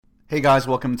Hey guys,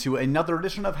 welcome to another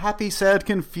edition of Happy, Sad,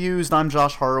 Confused. I'm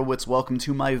Josh Horowitz. Welcome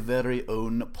to my very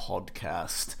own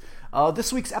podcast.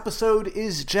 This week's episode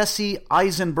is Jesse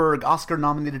Eisenberg,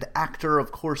 Oscar-nominated actor,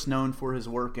 of course known for his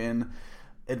work in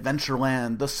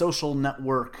Adventureland, The Social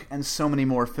Network, and so many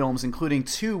more films, including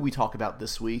two we talk about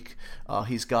this week.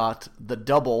 He's got The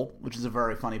Double, which is a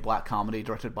very funny black comedy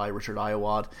directed by Richard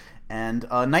Iowad, and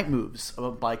Night Moves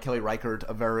by Kelly Reichardt,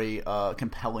 a very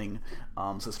compelling,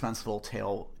 suspenseful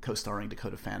tale co-starring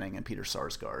Dakota Fanning and Peter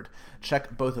Sarsgaard.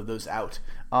 Check both of those out.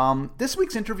 This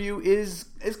week's interview is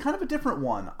kind of a different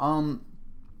one.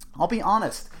 I'll be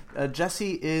honest,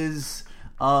 Jesse is...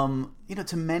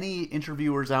 to many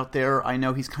interviewers out there, I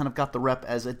know he's kind of got the rep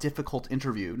as a difficult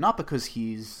interview. Not because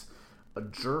he's a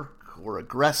jerk or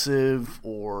aggressive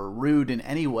or rude in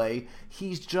any way.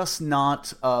 He's just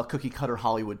not a cookie-cutter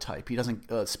Hollywood type. He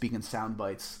doesn't speak in sound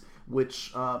bites,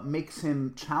 which makes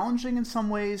him challenging in some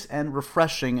ways and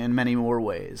refreshing in many more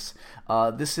ways.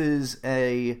 This is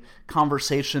a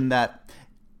conversation that...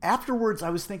 Afterwards,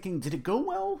 I was thinking, did it go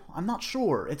well? I'm not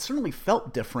sure. It certainly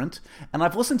felt different, and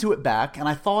I've listened to it back, and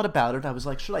I thought about it. I was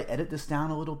like, should I edit this down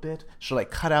a little bit? Should I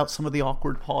cut out some of the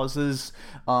awkward pauses,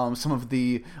 some of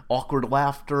the awkward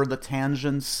laughter, the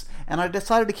tangents? And I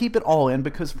decided to keep it all in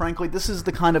because, frankly, this is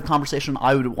the kind of conversation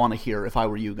I would want to hear if I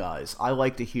were you guys. I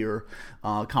like to hear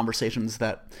conversations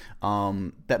that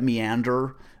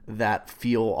meander, that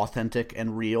feel authentic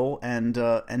and real, and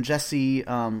Jesse,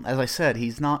 as I said,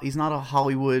 he's not a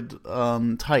Hollywood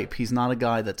type. He's not a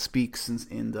guy that speaks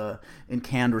in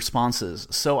canned responses.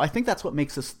 So I think that's what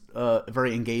makes this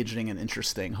very engaging and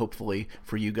interesting. Hopefully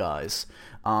for you guys,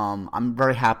 I'm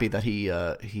very happy that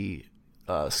he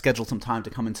scheduled some time to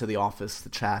come into the office to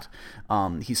chat.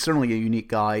 He's certainly a unique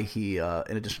guy. He,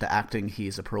 in addition to acting,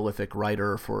 he's a prolific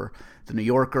writer for The New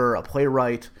Yorker, a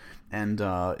playwright, and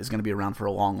is going to be around for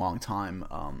a long, long time,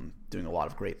 doing a lot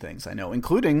of great things, I know,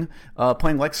 including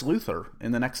playing Lex Luthor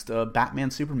in the next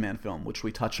Batman-Superman film, which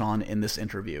we touch on in this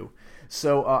interview.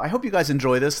 So I hope you guys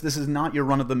enjoy this. This is not your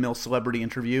run-of-the-mill celebrity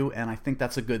interview, and I think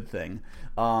that's a good thing.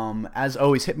 As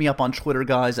always, hit me up on Twitter,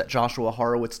 guys, at Joshua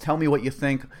Horowitz. Tell me what you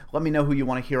think. Let me know who you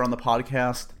want to hear on the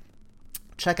podcast.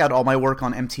 Check out all my work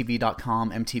on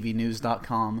MTV.com,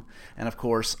 MTVnews.com, and, of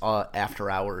course,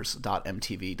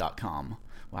 afterhours.mtv.com.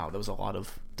 Wow, that was a lot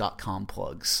of .com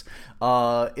plugs.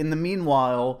 In the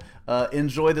meanwhile,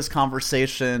 enjoy this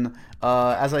conversation.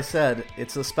 As I said,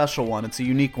 it's a special one. It's a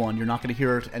unique one. You're not going to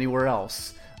hear it anywhere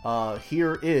else.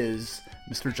 Here is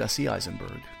Mr. Jesse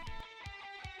Eisenberg.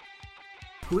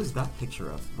 Who is that picture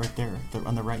of? Right there,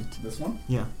 on the right. This one?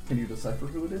 Yeah. Can you decipher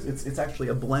who it is? It's actually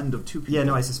a blend of two people. Yeah,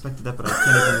 no, I suspected that, but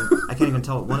I can't even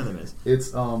tell what one of them is.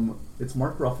 It's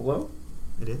Mark Ruffalo.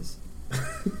 It is?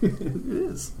 It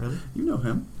is. Really? You know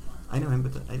him. I know him,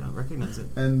 but I don't recognize it.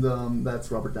 And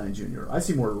that's Robert Downey Jr. I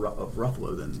see more of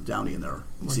Ruffalo than Downey in there.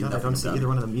 I don't see either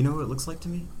one of them. You know who it looks like to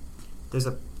me? There's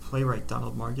a playwright,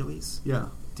 Donald Margulies. Yeah.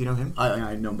 Do you know him?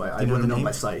 I know him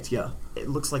by sight, yeah. It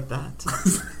looks like that.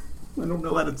 I don't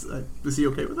know that is he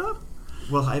okay with that?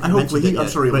 Well, I'm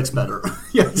sure he looks better.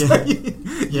 Yes. Yeah.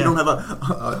 You don't have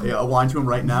a line to him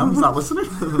right now? He's not listening?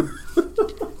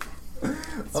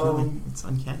 It's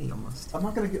uncanny almost. I'm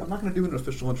not gonna do an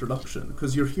official introduction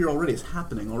because you're here already. It's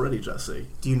happening already, Jesse.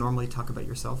 Do you normally talk about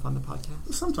yourself on the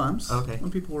podcast? Sometimes. Okay. When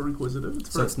people are inquisitive,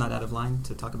 it's not out of line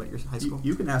to talk about your high school.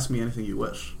 You can ask me anything you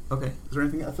wish. Okay. Is there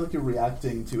anything? I feel like you're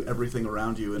reacting to everything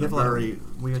around you in you a have very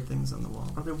weird things on the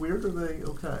wall. Are they weird or are they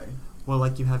okay? Well,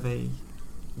 like you have a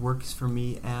Works For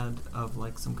Me ad of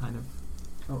like some kind of.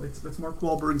 Oh, it's Mark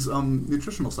Wahlberg's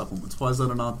nutritional supplements. Why is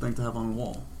that an odd thing to have on the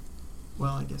wall?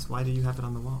 Well, I guess why do you have it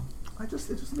on the wall? It just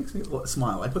makes me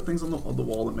smile. I put things on the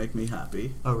wall that make me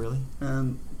happy. Oh, really?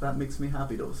 And that makes me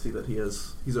happy to see that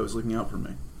he's always looking out for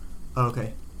me. Oh,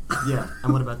 okay. Yeah.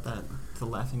 And what about that? The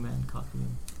Laughing Man coffee.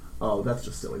 Oh, that's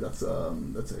just silly. That's a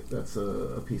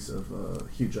piece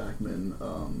of Hugh Jackman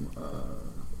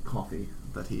coffee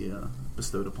that he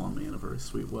bestowed upon me in a very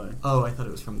sweet way. Oh, I thought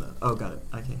it was from the. Oh, got it.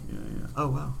 Okay. Yeah. Oh,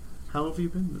 wow. How have you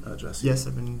been, Jesse? Yes,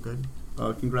 I've been good.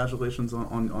 Congratulations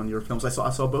on your films. I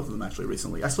saw both of them actually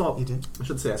recently. You did? I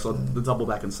should say I saw The Double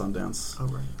back in Sundance. Oh,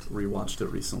 right. Rewatched it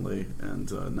recently,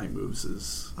 and Night Moves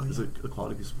is a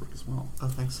quality piece of work as well. Oh,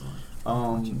 thanks a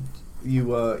lot.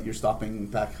 You're stopping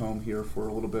back home here for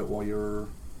a little bit while you're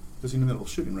in the middle of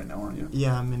shooting right now, aren't you?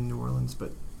 Yeah, I'm in New Orleans,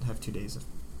 but have 2 days of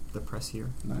the press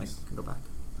here. Nice. And I can go back.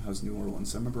 How's New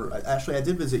Orleans? I remember, I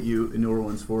did visit you in New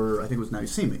Orleans for, I think it was Now You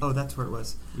See Me. Oh, that's where it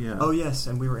was. Yeah. Oh, yes,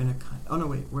 and we were in a... Oh, no,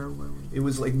 wait, where were we? It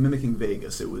was like mimicking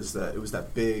Vegas. It was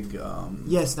that big...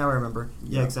 yes, now I remember.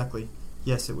 Yeah, yeah, exactly.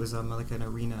 Yes, it was like an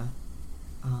arena.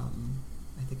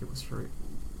 I think it was for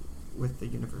with the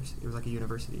university. It was like a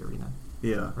university arena.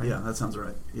 Yeah, right? yeah, that sounds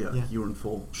right. Yeah, Yeah. you were in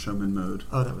full showman mode.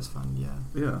 Oh, that was fun. Yeah.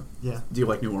 Yeah. Yeah. Do you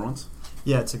like New Orleans?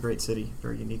 Yeah, it's a great city.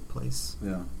 Very unique place.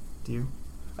 Yeah. Do you?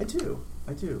 I do.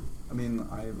 I mean,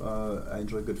 I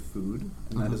enjoy good food,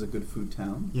 and that is a good food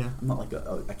town. Yeah. I'm not like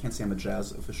I can't say I'm a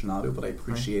jazz aficionado, but I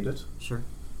appreciate it. Sure.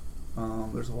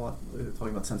 There's a lot talking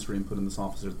about sensory input in this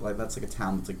office. That's like a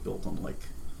town that's like built on like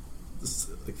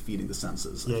feeding the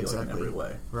senses. Yeah, I feel exactly. like in every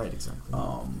way. Right, exactly.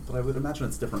 But I would imagine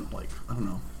it's different. Like I don't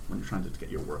know, when you're trying to get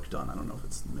your work done. I don't know if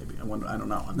it's maybe. I don't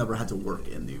know. I've never had to work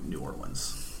in New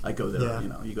Orleans. I go there.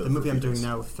 Yeah. You go. The movie I'm doing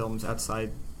now films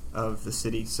outside of the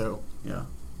city, so yeah.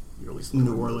 You're at least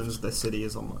New Orleans, the city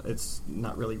is almost, it's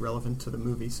not really relevant to the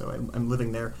movie. So I'm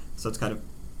living there, so it's kind of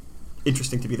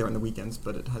interesting to be there on the weekends,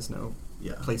 but it has no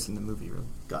place in the movie really.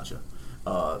 Gotcha.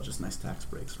 Just nice tax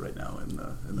breaks right now in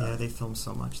that. Yeah, they film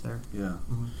so much there. Yeah.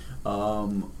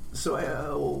 Mm-hmm.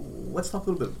 So let's talk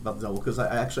a little bit about the Devil, because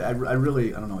I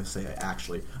really, I don't know,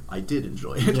 I did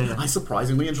enjoy it. Yeah. I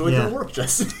surprisingly enjoyed your work,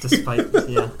 Jesse.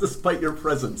 Despite your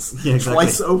presence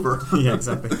twice over. Yeah,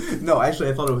 exactly. No, actually,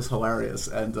 I thought it was hilarious,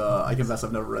 and I confess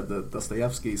I've never read the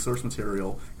Dostoevsky source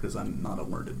material because I'm not a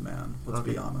learned man. Let's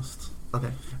be honest.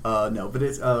 Okay. No, but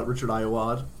it's Richard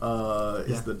Iowad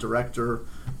is the director.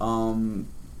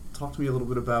 Talk to me a little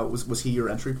bit about was he your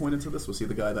entry point into this? Was he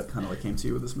the guy that kind of like came to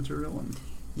you with this material? And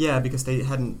yeah, because they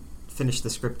hadn't finished the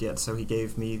script yet, so he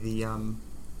gave me the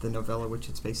novella which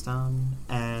it's based on,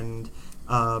 and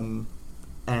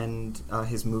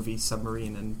his movie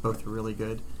Submarine, and both were really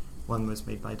good. One was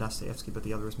made by Dostoevsky, but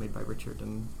the other was made by Richard,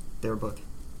 and they were both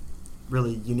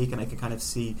really unique, and I could kind of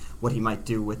see what he might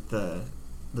do with the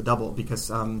double, because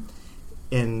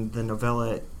in the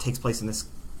novella it takes place in this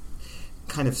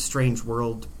kind of strange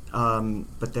world,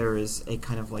 but there is a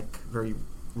kind of like very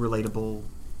relatable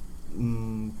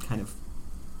kind of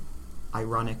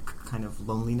ironic kind of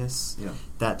loneliness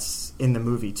that's in the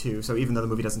movie too. So even though the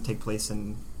movie doesn't take place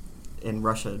in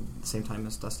Russia at the same time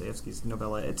as Dostoevsky's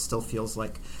novella, it still feels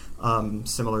like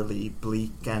similarly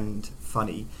bleak and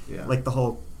funny. Yeah. Like the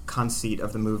whole conceit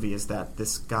of the movie is that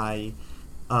this guy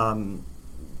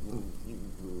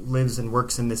lives and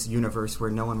works in this universe where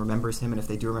no one remembers him, and if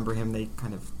they do remember him, they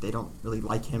don't really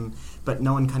like him, but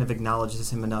no one kind of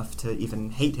acknowledges him enough to even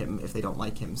hate him if they don't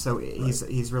like him. So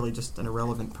he's really just an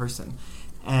irrelevant person.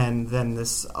 And then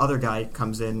this other guy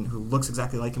comes in who looks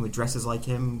exactly like him, who dresses like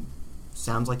him,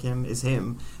 sounds like him, is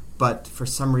him, but for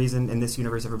some reason in this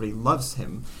universe everybody loves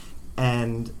him.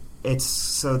 And it's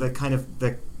so the kind of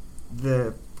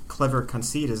the clever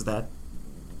conceit is that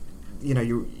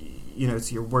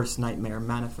it's your worst nightmare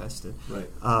manifested. Right.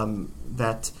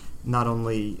 That not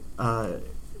only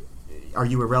are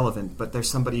you irrelevant, but there's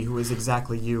somebody who is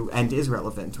exactly you and is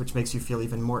relevant, which makes you feel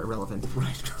even more irrelevant.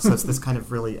 Right. So it's this kind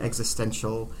of really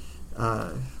existential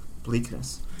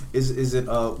bleakness. Is it?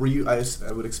 Were you? I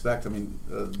would expect. I mean,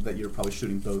 that you're probably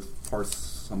shooting both parts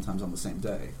sometimes on the same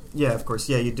day. Yeah, of course.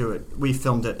 Yeah, you do it. We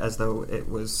filmed it as though it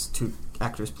was two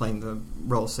actors playing the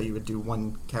role, so you would do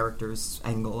one character's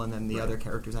angle and then the other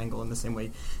character's angle in the same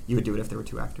way you would do it if there were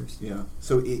two actors. Yeah.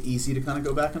 So easy to kind of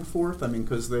go back and forth? I mean,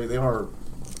 because they are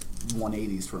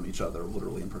 180s from each other,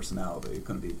 literally in personality. It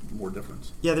couldn't be more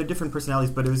different. Yeah, they're different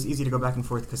personalities, but it was easy to go back and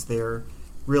forth because they're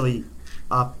really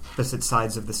opposite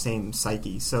sides of the same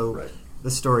psyche. So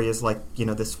the story is like,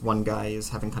 this one guy is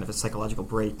having kind of a psychological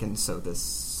break, and so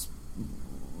this,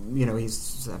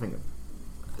 he's having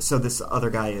so this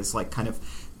other guy is like kind of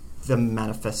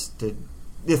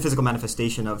the physical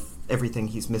manifestation of everything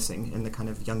he's missing in the kind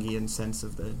of Jungian sense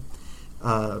of the,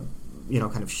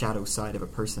 kind of shadow side of a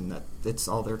person, that it's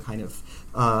all their kind of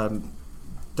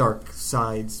dark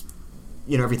sides,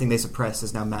 everything they suppress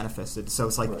is now manifested. So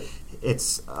it's like,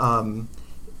 it's, even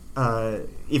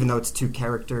though it's two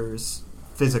characters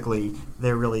physically,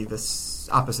 they're really the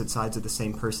opposite sides of the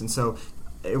same person. So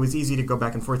it was easy to go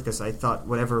back and forth because I thought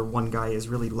whatever one guy is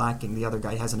really lacking, the other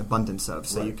guy has an abundance of.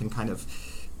 So you can kind of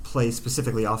play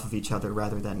specifically off of each other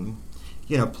rather than,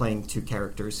 playing two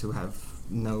characters who have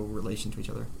no relation to each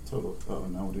other. Total.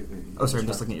 Now sorry, I'm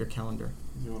just looking at your calendar.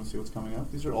 Do you want to see what's coming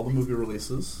up? These are all the movie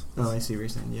releases. Oh, I see what you're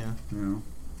saying. Yeah. Yeah.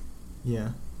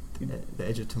 Yeah. The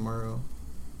Edge of Tomorrow.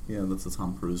 Yeah, that's the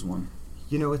Tom Cruise one.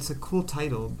 It's a cool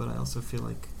title, but I also feel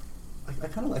like I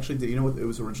kind of actually did. You know what it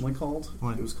was originally called?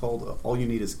 What? It was called All You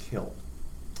Need Is Kill.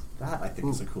 That, I think,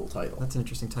 is a cool title. That's an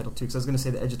interesting title, too, because I was going to say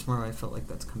The Edge of Tomorrow. I felt like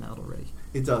that's come out already.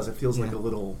 It does. It feels like a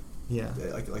little... Yeah.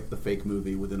 Like the fake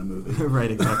movie within a movie.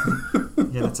 Right, exactly.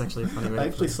 Yeah, that's actually a funny way I to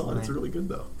actually put it. saw it. It's really good,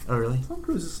 though. Oh, really? Tom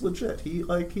Cruise is legit. He's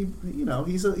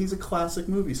a classic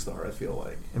movie star, I feel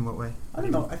like. In what way? I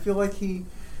don't know. I feel like he...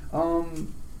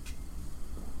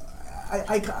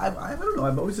 I don't know.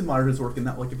 I've always admired his work in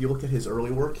that. Like, if you look at his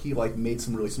early work, he like made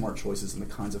some really smart choices in the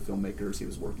kinds of filmmakers he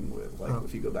was working with. Like,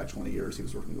 if you go back 20 years, he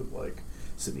was working with like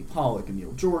Sidney Pollack and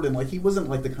Neil Jordan. Like, he wasn't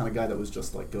like the kind of guy that was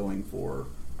just like going for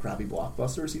crappy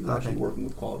blockbusters. He was actually working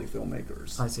with quality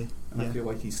filmmakers. I see. And I feel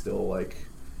like he still like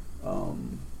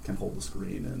can hold the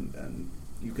screen and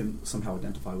you can somehow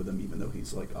identify with him, even though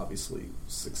he's like obviously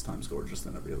 6 times gorgeous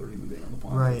than every other human being on the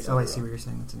planet. Right. Oh, I see what you're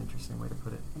saying. That's an interesting way to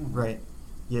put it. Right.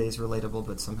 Yeah, he's relatable,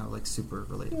 but somehow like super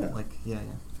relatable. Yeah. Like, yeah.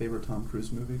 Favorite Tom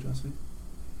Cruise movie, Jesse?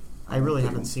 I really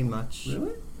haven't seen much.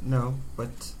 Really? No,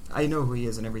 but I know who he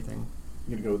is and everything.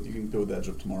 You can go with The Edge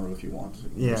of Tomorrow if you want.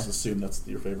 Yeah. Just assume that's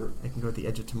your favorite. I can go with The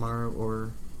Edge of Tomorrow,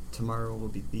 or Tomorrow Will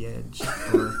Be the Edge,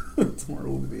 or Tomorrow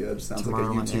Will Be the Edge sounds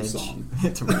Tomorrow like a U2 on song.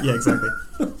 Yeah, exactly.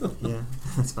 Yeah,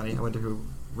 that's funny. I wonder who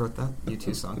wrote that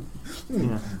U2 song.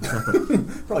 Yeah, exactly.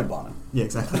 Probably Bono. Yeah,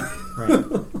 exactly. Right.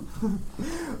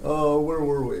 Where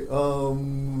were we?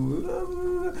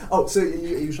 So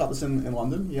you shot this in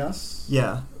London? Yes.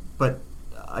 Yeah, but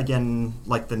again,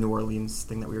 like the New Orleans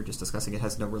thing that we were just discussing, it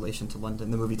has no relation to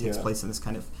London. The movie takes place in this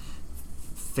kind of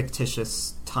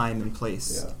fictitious time and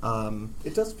place. Yeah.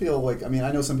 It does feel like, I mean,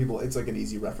 I know some people, it's like an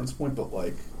easy reference point, but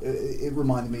like, it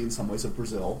reminded me in some ways of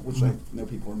Brazil, which I know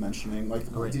people were mentioning. Like,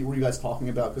 were you guys talking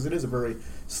about, because it is a very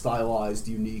stylized,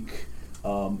 unique,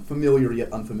 familiar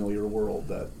yet unfamiliar world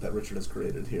that Richard has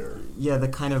created here. Yeah, the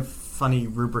kind of funny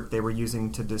rubric they were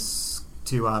using to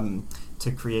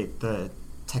create the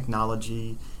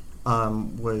technology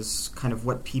was kind of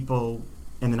what people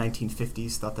in the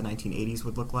 1950s thought the 1980s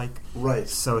would look like. Right.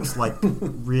 So it's like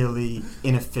really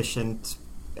inefficient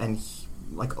and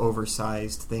like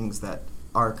oversized things that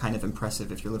are kind of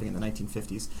impressive if you're living in the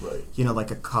 1950s. Right. You know,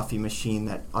 like a coffee machine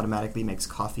that automatically makes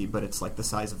coffee, but it's like the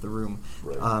size of the room.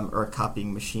 Right. Or a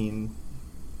copying machine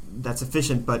that's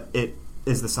efficient, but it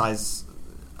is the size,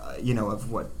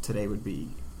 of what today would be.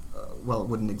 It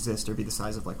wouldn't exist or be the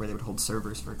size of like where they would hold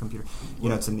servers for a computer. You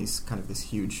know, it's in this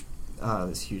huge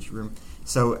room.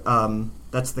 So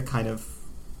that's the kind of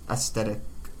aesthetic.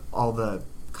 All the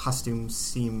costumes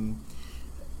seem.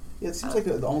 Yeah, it seems like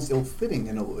almost ill-fitting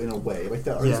in a way. Like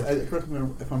that. Correct me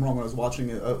if I'm wrong. When I was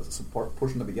watching a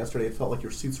portion of it yesterday, it felt like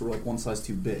your suits were like one size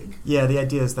too big. Yeah, the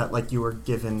idea is that like you were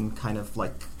given kind of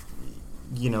like,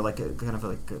 like a kind of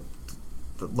like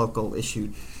the local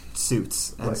issued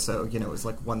suits, and so it was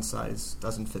like one size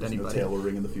doesn't fit anybody. No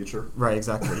tailoring in the future, right?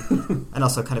 Exactly, and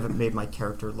also kind of it made my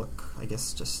character look, I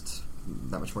guess, just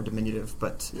that much more diminutive.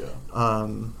 But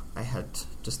I had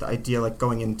just the idea, like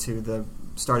going into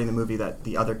starting the movie, that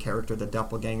the other character, the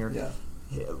doppelganger,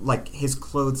 like his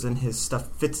clothes and his stuff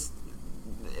fits.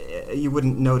 You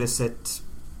wouldn't notice it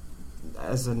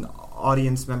as an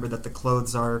audience member that the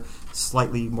clothes are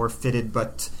slightly more fitted,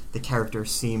 but the character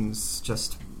seems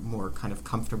just more kind of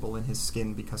comfortable in his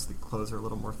skin because the clothes are a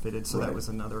little more fitted. So that was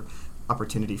another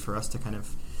opportunity for us to kind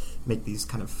of make these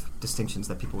kind of distinctions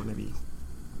that people would maybe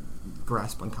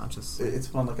grasp unconscious. It's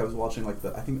fun. Like I was watching, like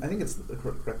I think it's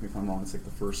correct me if I'm wrong. It's like the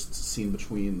first scene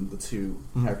between the two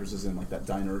characters is in like that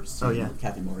diner scene. Oh, yeah. With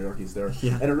Kathy Moriarty's there,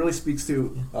 and it really speaks to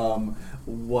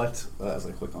what as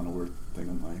I click on a weird thing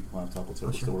on my laptop.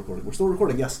 We're still recording. We're still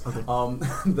recording. Yes. Okay.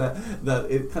 That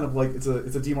it kind of like it's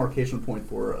a demarcation point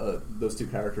for those two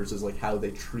characters is like how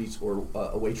they treat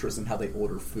a waitress and how they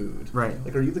order food. Right.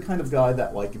 Like, are you the kind of guy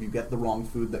that like if you get the wrong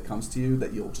food that comes to you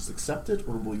that you'll just accept it,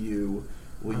 or will you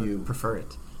prefer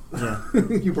it? Yeah.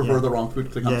 You prefer the wrong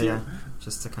food to come to you?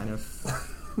 Just to kind of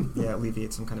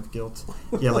alleviate some kind of guilt.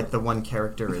 Yeah, like the one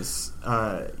character is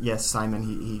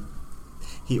Simon.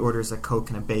 He orders a Coke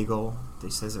and a bagel. She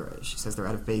says they're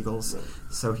out of bagels. Right.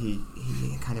 So he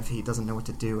doesn't know what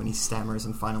to do, and he stammers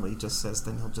and finally just says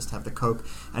then he'll just have the Coke.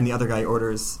 And the other guy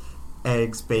orders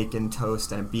eggs, bacon,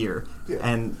 toast, and a beer,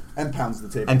 and pounds the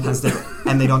table.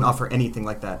 And they don't offer anything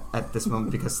like that at this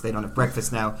moment because they don't have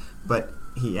breakfast now. But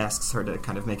he asks her to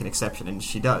kind of make an exception, and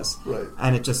she does. Right.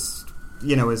 And it just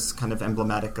is kind of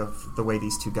emblematic of the way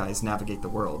these two guys navigate the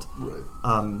world. Right.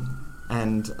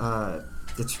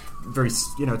 It's very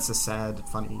it's a sad,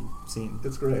 funny scene.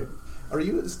 It's great. Are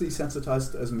you as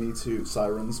desensitized as me to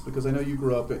sirens? Because I know you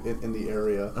grew up in the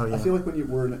area. Oh, yeah. I feel like when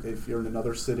if you're in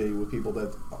another city with people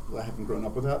that haven't grown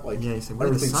up with that, like you say,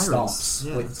 everything stops.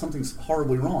 Yeah. Like something's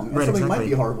horribly wrong. And right, something exactly. might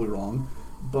be horribly wrong,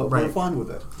 but we're fine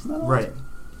with it. Isn't that right.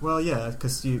 Well, yeah,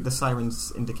 because the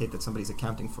sirens indicate that somebody's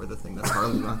accounting for the thing that's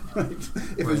horribly wrong. Right.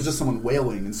 If it was just someone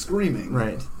wailing and screaming,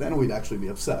 then we'd actually be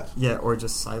upset. Yeah, or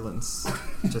just silence,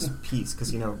 just peace,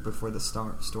 because before the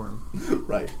storm.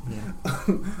 Right. Yeah.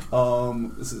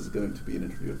 This is going to be an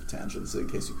interview of tangents, in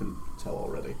case you couldn't tell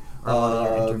already. Are a lot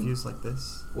of your interviews like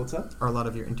this? What's that? Are a lot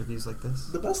of your interviews like this?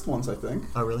 The best ones, I think.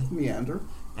 Oh, really? Meander.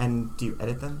 And do you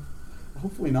edit them?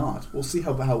 Hopefully not. We'll see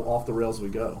how off the rails we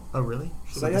go. Oh, really?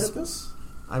 Should I edit this?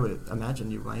 I would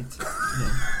imagine you might.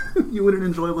 Yeah. You wouldn't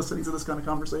enjoy listening to this kind of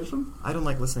conversation? I don't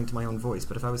like listening to my own voice,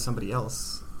 but if I was somebody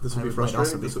else, this would be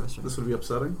frustrating. This would be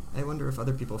upsetting. I wonder if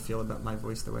other people feel about my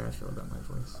voice the way I feel about my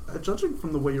voice. Judging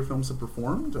from the way your films have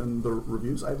performed and the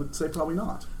reviews, I would say probably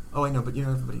not. Oh, I know, but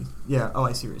everybody. Yeah. Oh,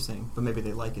 I see what you're saying. But maybe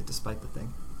they like it despite the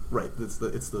thing. Right. It's the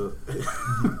it's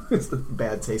the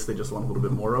bad taste they just want a little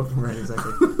bit more of. Right.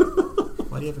 Exactly.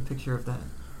 Why do you have a picture of that?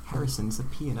 Harrison's a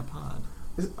pea in a pod.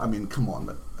 I mean, come on.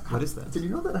 What is that? Did you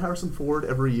know that Harrison Ford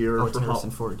every year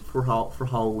for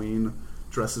Halloween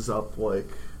dresses up like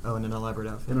in an elaborate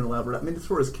outfit? In an elaborate. I mean, it's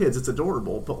for his kids. It's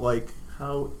adorable, but like,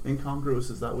 how incongruous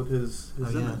is that with his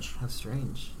image? Yeah. How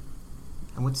strange.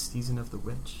 And what's Season of the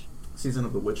Witch? Season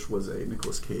of the Witch was a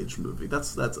Nicolas Cage movie.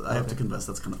 That's. I have to confess,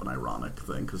 that's kind of an ironic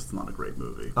thing because it's not a great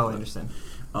movie. Oh, I understand.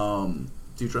 Do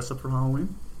you dress up for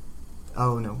Halloween?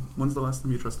 Oh, no. When's the last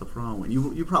time you dressed up for Halloween?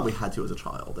 You probably had to as a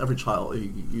child. Every child.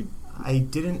 I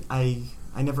didn't. I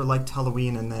never liked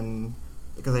Halloween, and then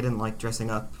because I didn't like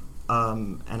dressing up,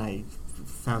 and I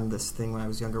found this thing when I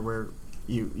was younger where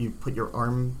you put your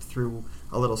arm through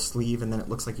a little sleeve, and then it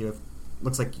looks like you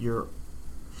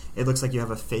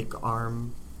have a fake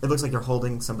arm. It looks like you're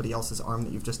holding somebody else's arm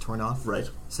that you've just torn off. Right.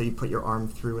 So you put your arm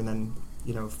through, and then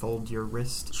fold your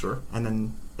wrist. Sure. And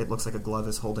then it looks like a glove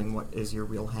is holding what is your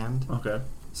real hand. Okay.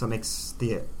 So it makes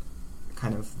it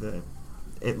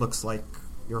looks like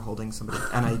you're holding somebody.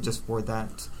 And I just wore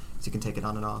that so you can take it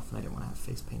on and off, and I didn't want to have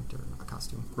face paint or a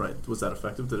costume. Right. Was that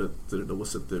effective? Did it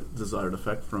elicit the desired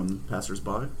effect from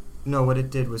passersby? No, what it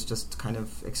did was just kind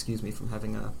of excuse me from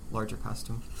having a larger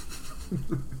costume.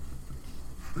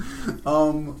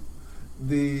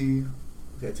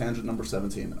 Tangent number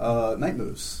 17. Night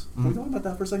Moves. Can we talk about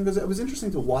that for a second? Because it was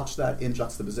interesting to watch that in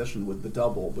juxtaposition with The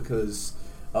Double, because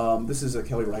this is a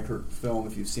Kelly Reichardt film.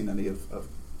 If you've seen any of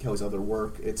Kelly's other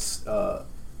work, it's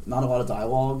not a lot of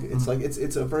dialogue. It's like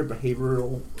it's a very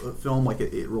behavioral film. Like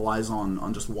it relies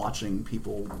on just watching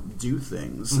people do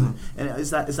things. And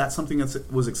is that something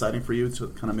that was exciting for you to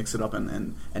kind of mix it up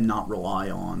and not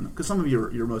rely on? Because some of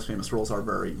your most famous roles are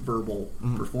very verbal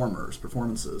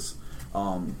performances.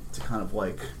 To kind of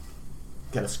like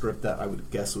get a script that I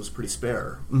would guess was pretty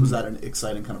spare. Was that an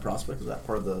exciting kind of prospect? Was that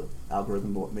part of the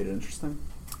algorithm what made it interesting?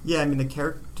 Yeah, I mean the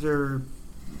character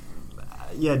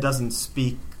doesn't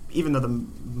speak, even though the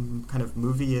kind of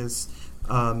movie is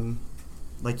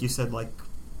like you said, like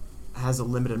has a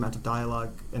limited amount of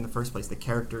dialogue in the first place. The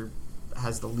character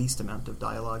has the least amount of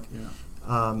dialogue.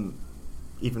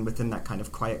 Even within that kind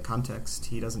of quiet context,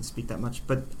 he doesn't speak that much.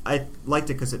 But I liked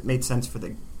it because it made sense for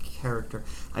the character.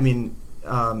 I mean,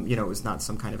 it was not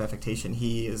some kind of affectation.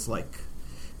 He is like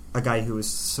a guy who is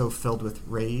so filled with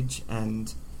rage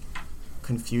and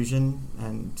confusion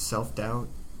and self-doubt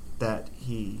that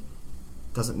he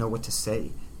doesn't know what to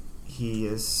say. He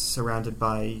is surrounded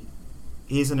by...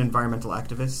 He's an environmental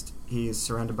activist. He is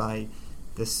surrounded by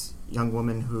this young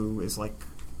woman who is like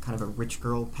kind of a rich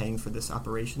girl paying for this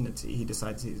operation. He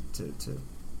decides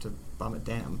to bomb a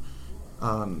dam.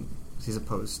 He's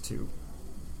opposed to,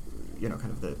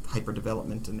 kind of the hyper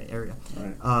development in the area.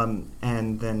 Right.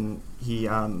 And then he,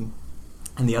 and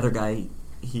the other guy,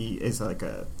 he is like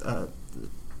a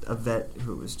vet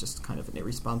who is just kind of an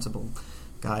irresponsible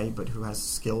guy, but who has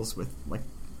skills with like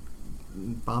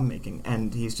bomb making,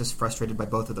 and he's just frustrated by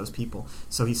both of those people.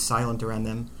 So he's silent around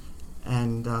them,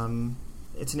 and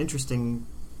it's an interesting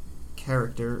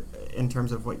character in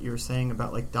terms of what you're saying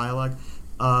about like dialogue.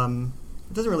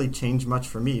 It doesn't really change much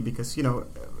for me because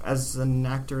as an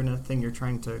actor in a thing, you're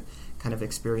trying to kind of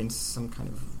experience some kind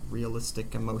of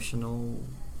realistic emotional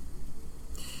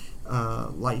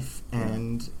life,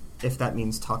 and if that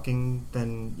means talking,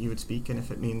 then you would speak, and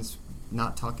if it means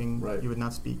not talking, you would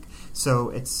not speak.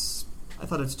 So I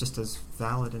thought it's just as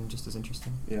valid and just as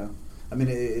interesting. Yeah, I mean,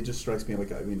 it just strikes me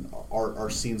like, I mean, our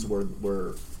scenes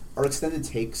where our extended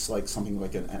takes, like something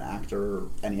like an actor,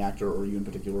 any actor, or you in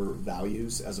particular,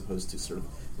 values, as opposed to sort of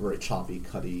very choppy,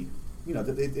 cutty.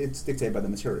 It's dictated by the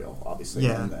material, obviously,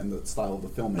 and the style of the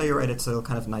filmmaker. No, you're right. It's a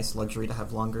kind of nice luxury to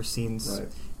have longer scenes. Right.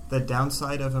 The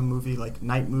downside of a movie like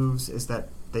Night Moves is that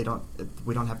we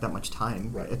don't have that much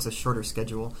time. Right. It's a shorter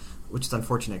schedule, which is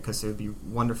unfortunate because it would be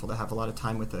wonderful to have a lot of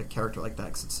time with a character like that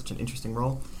because it's such an interesting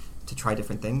role to try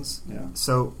different things. Yeah.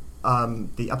 So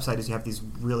the upside is you have these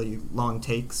really long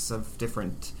takes of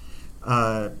different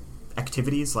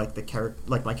activities. Like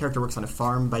my character works on a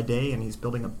farm by day and he's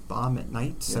building a bomb at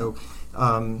night. Yeah. So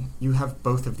you have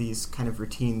both of these kind of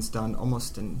routines done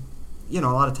almost in a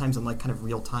lot of times in like kind of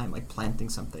real time, like planting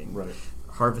something, right,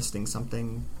 harvesting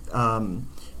something,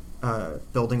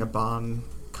 building a bomb,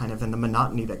 kind of, and the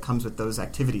monotony that comes with those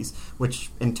activities, which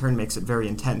in turn makes it very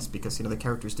intense because the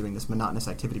character's doing this monotonous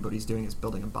activity, but what he's doing is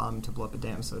building a bomb to blow up a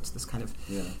dam. So it's this kind of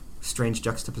strange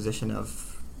juxtaposition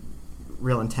of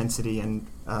real intensity and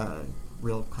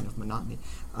real kind of monotony.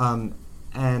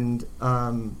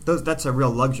 That's a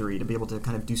real luxury to be able to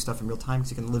kind of do stuff in real time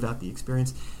because you can live out the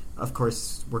experience. Of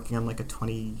course, working on like a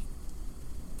 20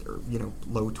 or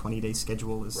low 20-day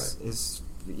schedule is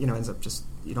ends up just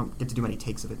you don't get to do many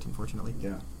takes of it, unfortunately.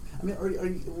 Yeah, I mean, are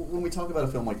you, when we talk about a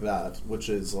film like that, which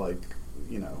is like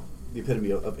the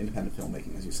epitome of independent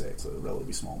filmmaking, as you say, it's a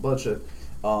relatively small budget.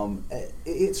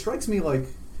 It strikes me like,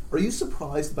 are you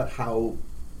surprised about how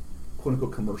quote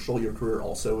unquote commercial your career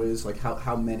also is? Like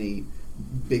how many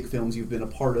big films you've been a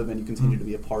part of and you continue to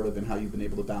be a part of, and how you've been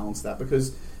able to balance that?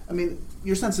 Because I mean,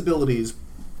 your sensibilities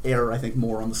err, I think,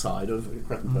 more on the side of,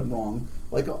 correct me if I'm wrong,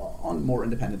 like on more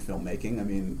independent filmmaking. I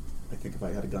mean, I think if I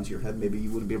had a gun to your head, maybe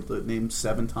you wouldn't be able to name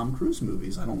 7 Tom Cruise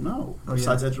movies. I don't know.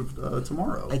 Besides Edge of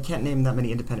Tomorrow. I can't name that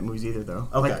many independent movies either, though.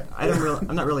 Okay. Like,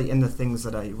 I'm not really in the things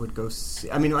that I would go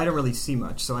see. I mean, I don't really see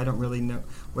much, so I don't really know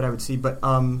what I would see. But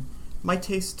my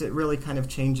taste, it really kind of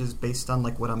changes based on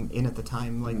like what I'm in at the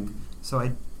time. Like, so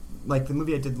I. Like, the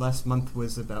movie I did last month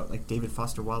was about, like, David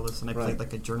Foster Wallace, and I played,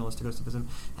 like, a journalist who goes to visit him.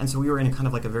 And so we were in kind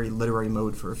of, like, a very literary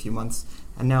mode for a few months.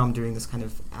 And now I'm doing this kind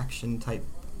of action-type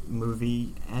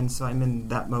movie. And so I'm in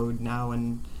that mode now,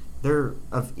 and they're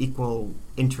of equal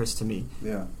interest to me.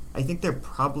 Yeah. I think they're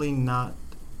probably not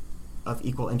of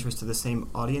equal interest to the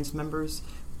same audience members,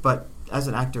 but as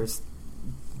an actor,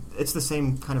 it's the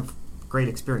same kind of great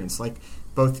experience. Like,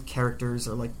 both characters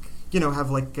are, like, have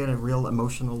like a real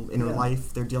emotional inner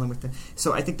life they're dealing with.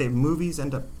 So I think the movies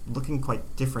end up looking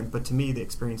quite different, but to me the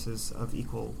experience is of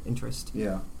equal interest.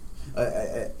 Yeah.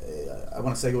 I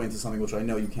want to segue into something which I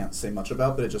know you can't say much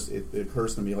about, but it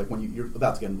occurs to me, like when you're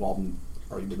about to get involved in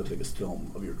arguably the biggest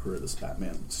film of your career, this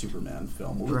Batman Superman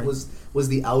film. Right. Was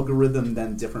the algorithm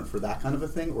then different for that kind of a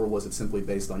thing, or was it simply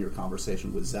based on your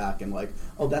conversation with Zach and like,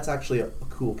 oh, that's actually a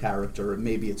cool character,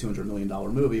 maybe a $200 million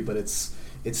movie, but it's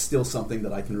still something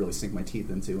that I can really sink my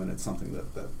teeth into, and it's something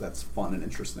that's fun and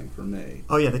interesting for me.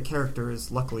 Oh yeah, the character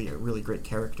is luckily a really great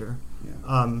character.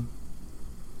 Yeah.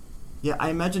 I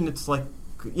imagine it's like,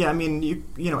 I mean,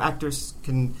 actors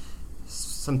can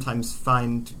sometimes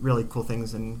find really cool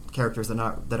things in characters that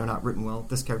are not written well.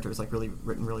 This character is like really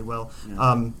written really well.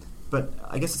 Yeah. But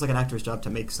I guess it's like an actor's job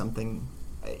to make something,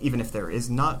 even if there is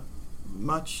not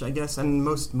much, I guess, and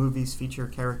most movies feature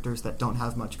characters that don't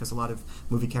have much because a lot of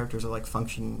movie characters are like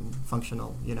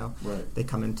functional, Right. They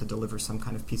come in to deliver some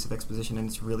kind of piece of exposition, and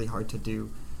it's really hard to do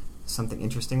something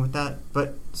interesting with that.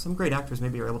 But some great actors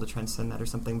maybe are able to transcend that or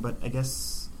something, but I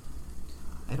guess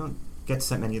I don't get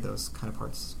sent many of those kind of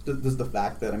parts. Does the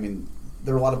fact that, I mean,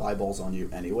 there are a lot of eyeballs on you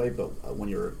anyway, but when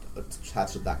you're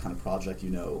attached to that kind of project,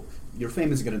 your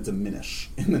fame is going to diminish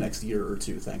in the next year or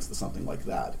two thanks to something like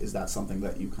that. Is that something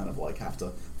that you kind of like have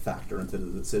to factor into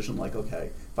the decision? Like, okay,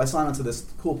 if I sign onto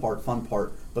this cool part, fun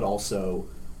part, but also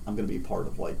I'm going to be part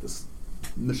of like this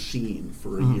machine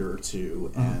for a year or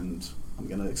two, and I'm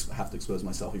going to have to expose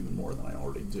myself even more than I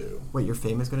already do. Wait, your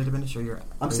fame is going to diminish, or your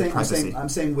privacy? I'm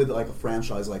saying with like a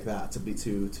franchise like that,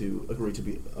 to agree to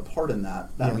be a part in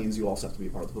that means you also have to be a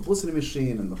part of the publicity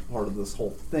machine and the part of this whole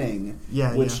thing.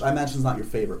 Which I imagine is not your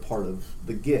favorite part of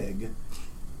the gig.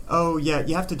 Oh yeah,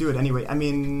 you have to do it anyway. I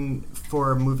mean,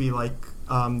 for a movie like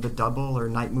The Double or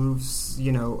Night Moves,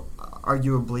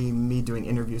 arguably me doing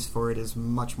interviews for it is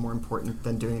much more important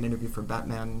than doing an interview for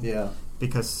Batman. Yeah,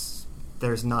 because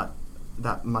there's not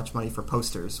that much money for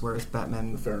posters, whereas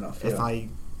Batman, fair enough. If I,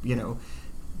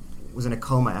 was in a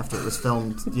coma after it was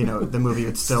filmed, the movie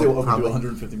would still probably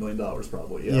 $150 million,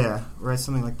 probably. Yeah. Whereas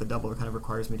something like The Double kind of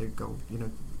requires me to go,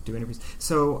 do interviews.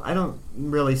 So I don't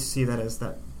really see that as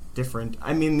that different.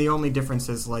 I mean, the only difference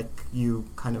is like you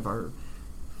kind of are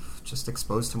just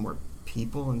exposed to more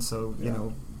people, and so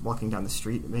walking down the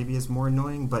street maybe is more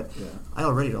annoying. But I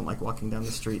already don't like walking down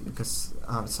the street because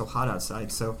it's so hot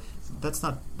outside. So that's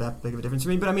not that big of a difference for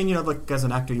me. But I mean, like as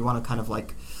an actor, you want to kind of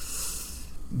like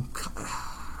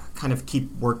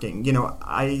keep working.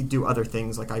 I do other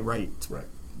things, like I write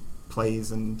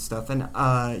plays and stuff, and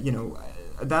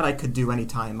that I could do any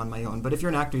time on my own. But if you're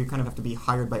an actor, you kind of have to be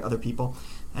hired by other people,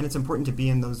 and it's important to be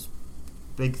in those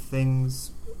big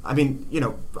things. I mean,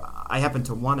 I happen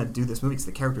to want to do this movie because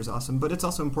the character's awesome, but it's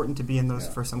also important to be in those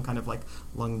for some kind of like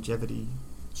longevity.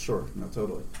 Sure, no,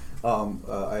 totally.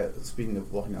 Speaking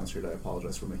of walking down the street, I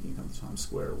apologize for making you come to Times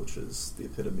Square, which is the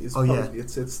epitome. It's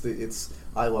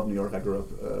I love New York. I grew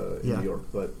up in New York,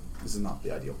 but this is not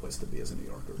the ideal place to be as a New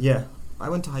Yorker. Yeah, I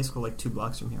went to high school like 2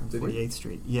 blocks from here on Did 48th you?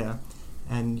 Street. Yeah,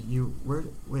 and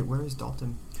where is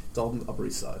Dalton? Dalton, Upper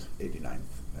East Side, 89th,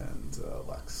 and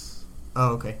Lex.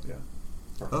 Oh, okay. Yeah.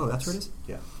 Oh, that's where it is?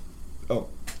 Yeah. Oh,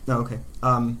 no, okay.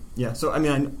 Yeah, so I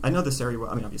mean, I know this area well.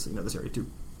 I mean, obviously, I know this area too.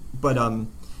 But I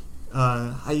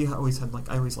always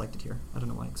liked it here. I don't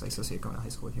know why, because I associate going to high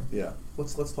school with here. Yeah.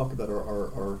 Let's talk about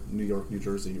our New York, New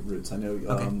Jersey roots. I know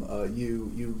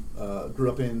you grew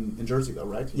up in Jersey, though,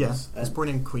 right? Yeah. Yes. I was born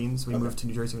in Queens. We moved to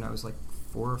New Jersey when I was like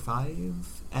 4 or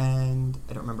 5, and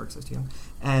I don't remember because I was too young.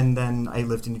 And then I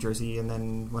lived in New Jersey, and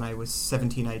then when I was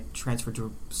 17, I transferred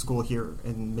to school here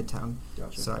in Midtown.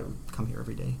 Gotcha. So I would come here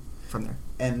every day from there.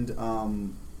 And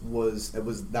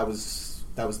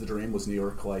that was the dream? Was New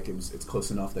York like it's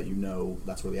close enough that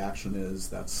that's where the action is?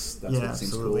 That's yeah, what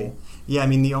seems absolutely. cool. Yeah, I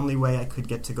mean, the only way I could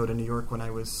get to go to New York when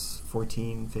I was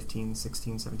 14, 15,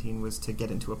 16, 17 was to get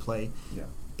into a play. Yeah.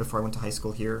 Before I went to high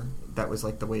school here, that was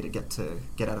like the way to get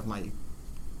out of my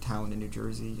town in New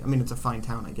Jersey. I mean, it's a fine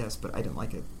town, I guess, but I didn't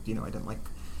like it.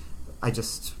 I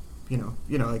just,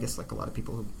 I guess like a lot of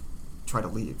people who try to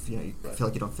leave, you feel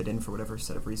like you don't fit in for whatever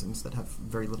set of reasons that have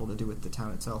very little to do with the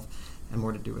town itself and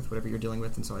more to do with whatever you're dealing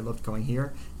with. And so I loved going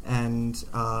here, and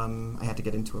I had to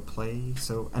get into a play.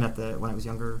 So, and when I was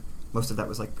younger, most of that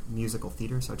was like musical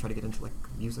theater, so I tried to get into like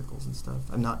musicals and stuff.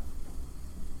 I'm not.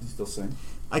 You still sing?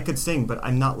 I could sing, but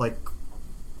I'm not like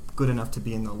good enough to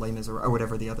be in the Les Miserables or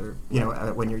whatever the other,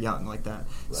 when you're young like that.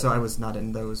 Right. So I was not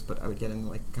in those, but I would get in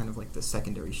like kind of like the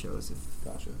secondary shows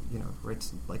Gotcha. Where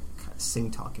it's like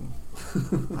sing talking.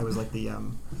 I was like the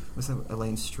what's that,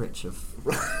 Elaine Stritch of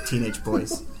teenage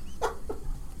boys.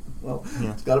 Well,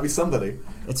 it's got to be somebody.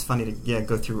 It's funny to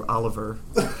go through Oliver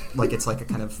like it's like a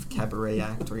kind of cabaret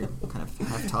act where you're kind of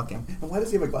half talking. And why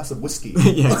does he have a glass of whiskey?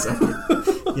 Yeah, exactly.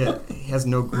 Yeah, he has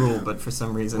no gruel, but for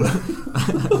some reason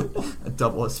a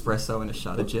double espresso and a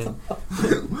shot of gin.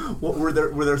 Well, were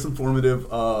there some formative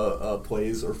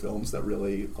plays or films that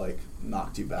really like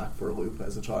knocked you back for a loop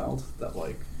as a child that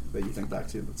you think back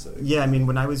to? Let's say. Yeah, I mean,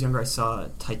 when I was younger, I saw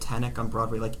Titanic on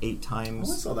Broadway like 8 times.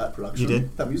 Oh, I saw that production. You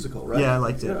did? That musical, right? Yeah, I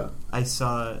liked it. I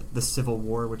saw The Civil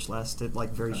War, which lasted like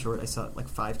very short. I saw it like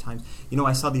 5 times.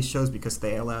 I saw these shows because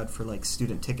they allowed for like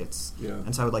student tickets. Yeah.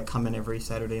 And so I would like come in every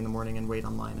Saturday in the morning and wait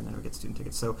online, and then I would get student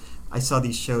tickets. So I saw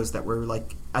these shows that were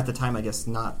like, at the time, I guess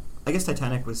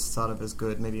Titanic was thought of as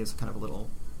good. Maybe it was kind of a little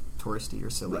touristy or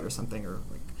silly or something, or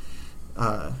like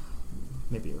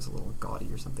maybe it was a little gaudy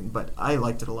or something. But I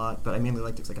liked it a lot. But I mainly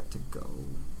liked it because I got to go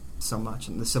so much.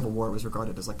 And The Civil War was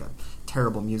regarded as like a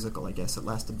terrible musical, I guess. It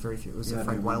lasted very few. It was a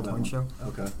Frank Wildhorn show.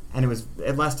 Okay. And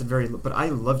it lasted very... But I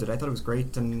loved it. I thought it was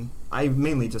great. And I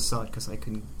mainly just saw it because I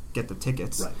couldn't get the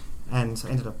tickets. Right. And so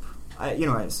I ended up... I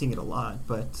was seeing it a lot,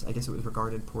 but I guess it was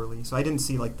regarded poorly. So I didn't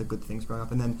see like the good things growing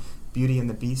up. And then Beauty and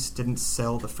the Beast didn't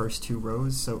sell the first 2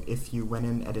 rows, so if you went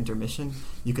in at intermission,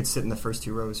 you could sit in the first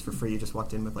 2 rows for free. You just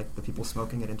walked in with like the people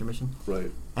smoking at intermission. Right.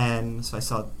 And so I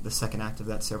saw the second act of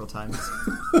that several times.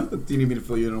 Do you need me to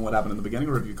fill you in on what happened in the beginning,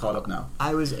 or have you caught up now?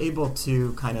 I was able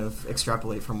to kind of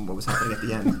extrapolate from what was happening at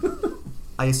the end.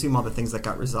 I assume all the things that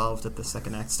got resolved at the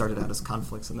second act started out as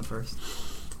conflicts in the first.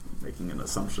 Making an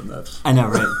assumption that... I know,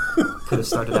 right? Could have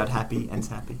started out happy, ends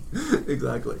happy.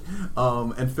 Exactly.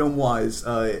 And film-wise,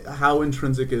 how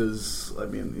intrinsic is... I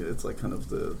mean, it's like kind of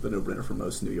the no-brainer for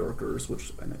most New Yorkers,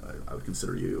 which I would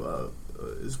consider you,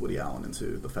 is Woody Allen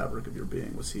into the fabric of your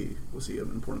being. Was he an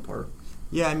important part?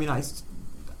 Yeah, I mean,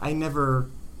 I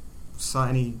never saw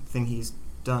anything he's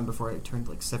done before I turned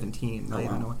like 17. I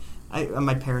don't know.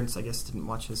 My parents, I guess, didn't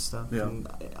watch his stuff. Yeah. And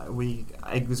I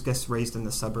was raised in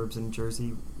the suburbs in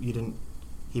Jersey.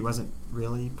 He wasn't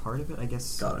really part of it. I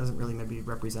guess it doesn't really maybe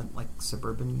represent like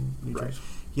suburban New Jersey.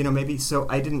 Maybe. So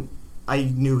I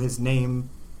knew his name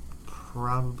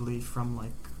probably from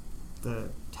like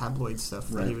the tabloid stuff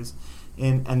that he was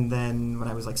in. And then when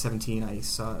I was like 17, I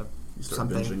saw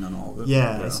something. Binging on all of it.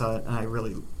 Yeah, I saw it, and I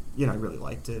really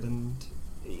liked it. And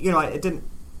I didn't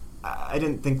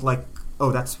think like,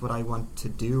 oh, that's what I want to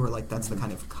do, or like that's the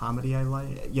kind of comedy I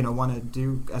want to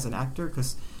do as an actor,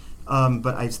 because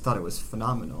but I just thought it was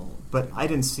phenomenal. But I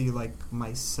didn't see like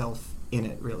myself in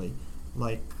it really,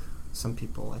 like some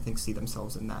people I think see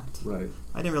themselves in that. Right.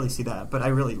 I didn't really see that, but I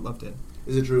really loved it.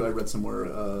 Is it true? I read somewhere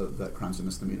that Crimes and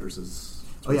Misdemeanors is.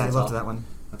 Oh yeah, I loved that one.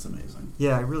 That's amazing.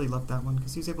 Yeah, I really loved that one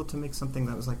because he was able to make something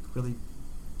that was like really,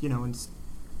 it's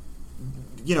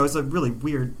a really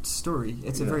weird story.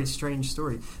 It's a very strange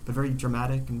story, but very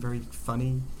dramatic and very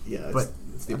funny. Yeah,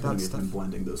 it's the epitome of him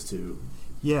blending those two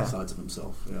sides of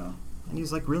himself. Yeah, and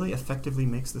he's like really effectively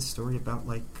makes this story about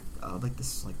like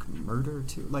this like murder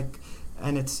too, like,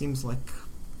 and it seems like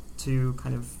to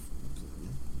kind of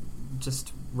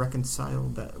just reconcile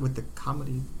that with the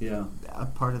comedy a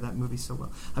part of that movie so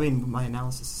well. I mean, my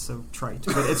analysis is so trite,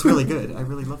 but it's really good. I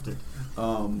really loved it.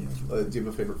 Do you have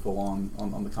a favorite full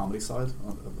on the comedy side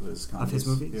of his comedies? Of his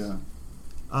movies?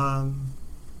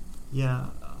 Yeah.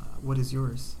 What is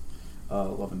yours?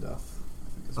 Love and Death.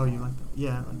 I think you like that?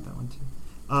 Yeah, I like that one too.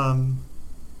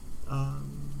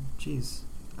 Geez,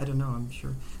 I don't know. I'm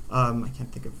sure. I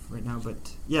can't think of right now,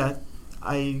 but yeah,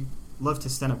 I loved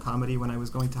his stand-up comedy when I was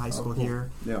going to high school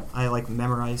here. Yeah. I like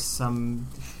memorized some,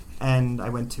 and I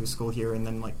went to a school here, and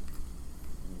then like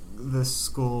the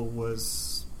school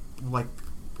was like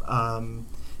a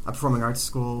performing arts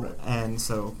school, right. And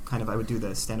so kind of I would do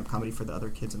the stand-up comedy for the other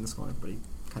kids in the school, and everybody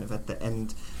kind of at the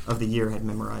end of the year had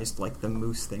memorized like the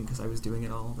moose thing because I was doing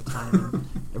it all the time, and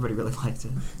everybody really liked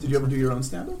it. Did you ever do your own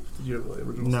stand-up? Did you have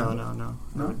original stand-up?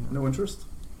 No. No interest?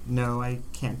 No, I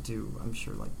can't do, I'm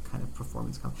sure, like, kind of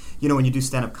performance comedy. You know, when you do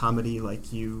stand-up comedy,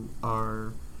 like, you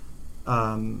are,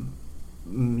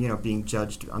 being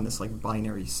judged on this, like,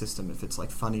 binary system, if it's,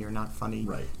 like, funny or not funny.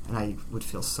 Right. And I would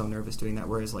feel so nervous doing that,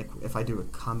 whereas, like, if I do a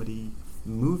comedy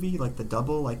movie, like The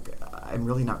Double, like, I'm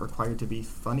really not required to be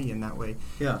funny in that way.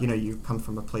 Yeah. You know, you come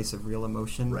from a place of real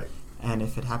emotion. Right. And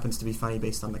if it happens to be funny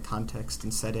based on the context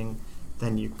and setting,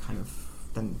 then you kind of...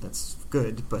 then that's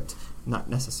good, but not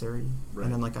necessary. Right.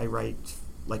 And then, like, I write,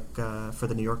 like, for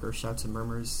The New Yorker, Shouts and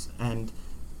Murmurs, and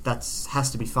that's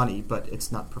has to be funny, but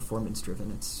it's not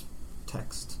performance-driven, it's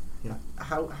text. Yeah.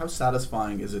 How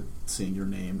satisfying is it seeing your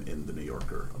name in The New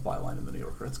Yorker, a byline in The New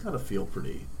Yorker? It's got to feel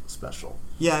pretty special.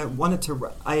 Yeah, I wanted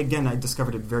to... I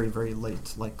discovered it very, very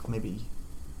late, like, maybe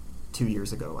 2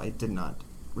 years ago. I did not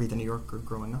read The New Yorker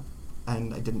growing up,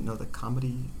 and I didn't know the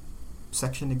comedy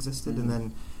section existed, Mm-hmm.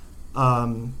 and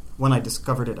then... when I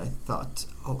discovered it, I thought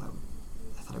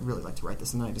I'd really like to write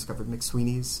this, and then I discovered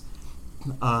McSweeney's,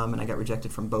 and I got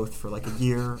rejected from both for like a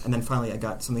year, and then finally I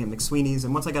got something at McSweeney's,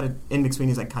 and once I got it in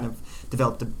McSweeney's, I kind of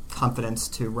developed the confidence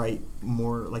to write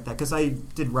more like that, because I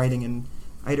did writing, and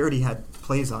I'd already had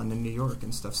plays on in New York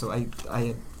and stuff, so I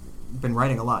had been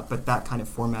writing a lot, but that kind of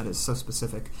format is so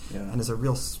specific, and is a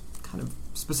real kind of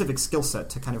specific skill set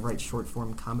to kind of write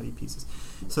short-form comedy pieces.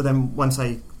 So then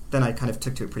Then I kind of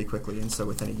took to it pretty quickly, and so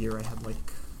within a year I had,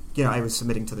 like, I was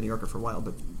submitting to The New Yorker for a while,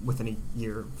 but within a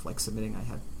year of, like, submitting, I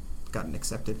had gotten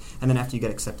accepted. And then after you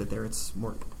get accepted there, it's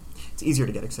easier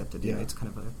to get accepted. You know, it's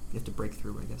kind of you have to break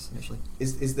through, I guess, initially.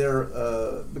 Is there,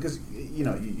 because,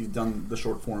 you've done the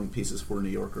short form pieces for New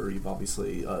Yorker, you've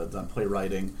obviously done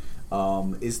playwriting.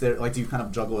 Is there, like, do you kind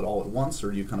of juggle it all at once,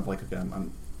 or do you kind of like, okay,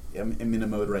 I'm in a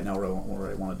mode right now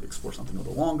where I want to explore something a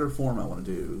little longer form, I want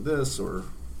to do this, or...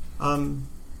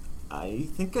 I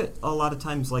think it a lot of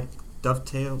times like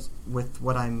dovetails with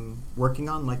what I'm working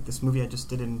on, like this movie I just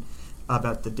did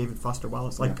about the David Foster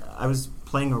Wallace. Like I was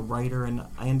playing a writer, and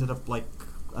I ended up like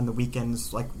on the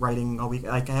weekends like writing all week.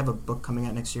 Like I have a book coming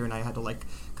out next year, and I had to like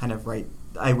kind of write.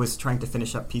 I was trying to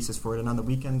finish up pieces for it, and on the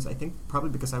weekends, I think probably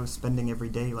because I was spending every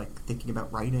day like thinking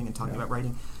about writing and talking about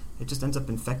writing, it just ends up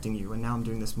infecting you. And now I'm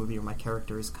doing this movie where my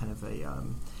character is kind of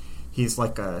he's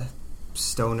like a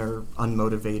stoner,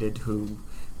 unmotivated who.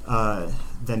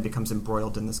 Then becomes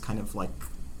embroiled in this kind of like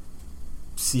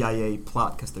CIA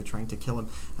plot because they're trying to kill him.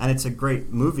 And it's a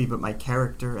great movie, but my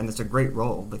character, and it's a great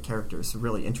role, the character is a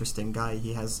really interesting guy.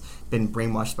 He has been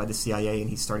brainwashed by the CIA, and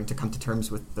he's starting to come to terms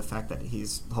with the fact that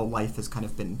his whole life has kind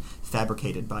of been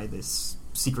fabricated by this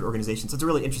secret organization. So it's a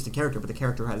really interesting character, but the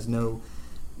character has no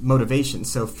motivation.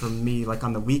 So for me, like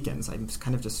on the weekends, I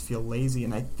kind of just feel lazy,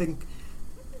 and I think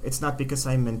it's not because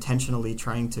I'm intentionally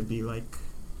trying to be like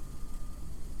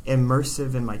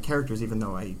immersive in my characters, even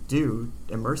though I do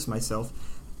immerse myself.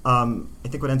 I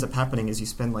think what ends up happening is you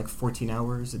spend like 14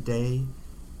 hours a day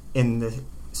in the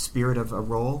spirit of a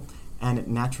role, and it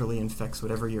naturally infects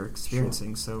whatever you're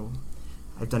experiencing. So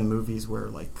I've done movies where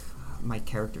like my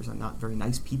characters are not very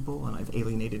nice people, and I've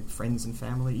alienated friends and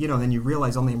family, and then you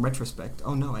realize only in retrospect,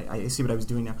 oh no, I see what I was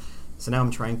doing now. So now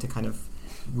I'm trying to kind of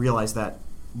realize that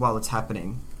while it's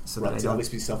happening, so that I don't... at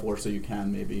least be self-aware, so you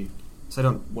can maybe... So I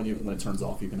don't... When it turns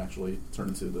off, you can actually turn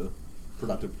into the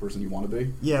productive person you want to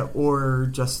be. Yeah, or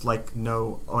just like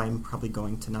know, I'm probably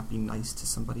going to not be nice to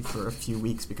somebody for a few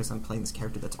weeks because I'm playing this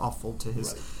character that's awful to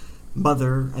his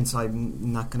mother, and so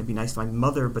I'm not going to be nice to my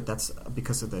mother, but that's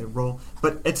because of the role.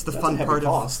 But it's the fun part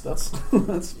of...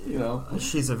 That's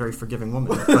she's a very forgiving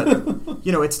woman, but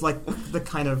it's like the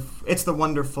kind of... It's the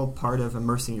wonderful part of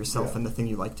immersing yourself in the thing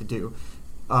you like to do.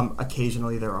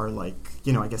 Occasionally there are like,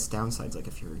 I guess downsides, like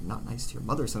if you're not nice to your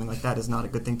mother or something like that is not a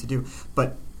good thing to do.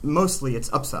 But mostly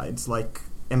it's upsides, like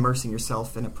immersing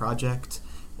yourself in a project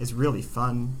is really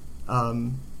fun.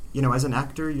 As an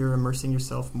actor, you're immersing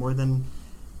yourself more than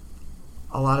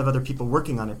a lot of other people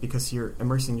working on it because you're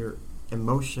immersing your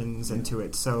emotions into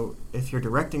it. So if you're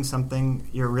directing something,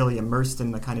 you're really immersed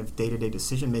in the kind of day-to-day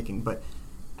decision-making,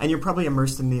 and you're probably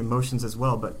immersed in the emotions as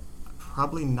well, but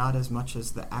probably not as much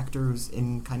as the actor who's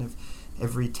in kind of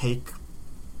every take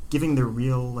giving their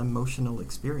real emotional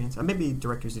experience. Maybe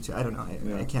directors do too. I don't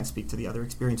know. I can't speak to the other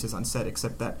experiences on set,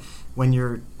 except that when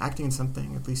you're acting in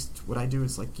something, at least what I do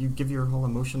is like you give your whole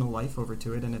emotional life over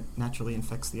to it, and it naturally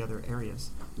infects the other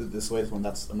areas. This latest one,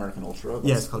 that's American Ultra.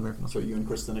 Yeah, it's called American Ultra. So you and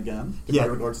Kristen again. Yeah. My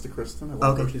regards to Kristen. I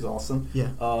love her. She's awesome.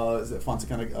 Yeah. Is it fun to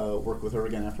kind of work with her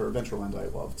again after Adventureland? I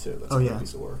love too. That's a great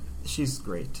piece of work. She's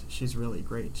great. She's really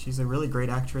great. She's a really great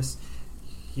actress.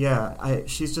 Yeah,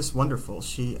 she's just wonderful.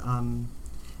 She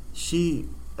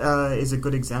is a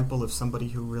good example of somebody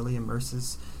who really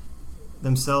immerses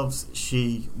themselves.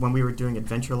 When we were doing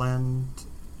Adventureland,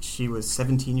 she was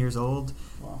 17 years old,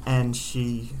 and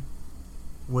she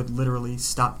would literally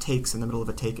stop takes in the middle of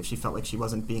a take if she felt like she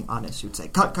wasn't being honest. She would say,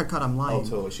 "Cut, cut, cut! I'm lying." Oh,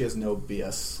 totally. She has no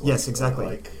BS. Yes,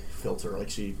 exactly. Filter. Like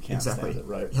she can't stand it.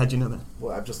 Right. How'd you know that?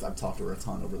 Well, I've talked to her a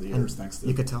ton over the years, thanks to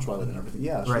you could tell. Twilight and everything.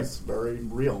 Yeah, she's very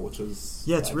real, which is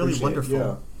it's really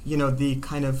wonderful. Yeah. The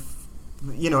kind of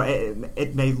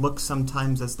it may look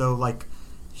sometimes as though like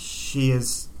she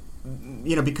is,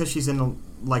 because she's in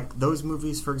like those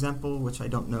movies, for example, which I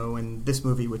don't know, and this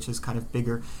movie, which is kind of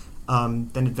bigger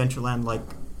than Adventureland. Like,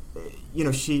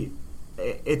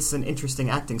 it's an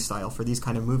interesting acting style for these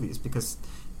kind of movies because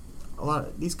a lot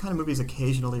of these kind of movies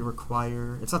occasionally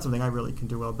require. It's not something I really can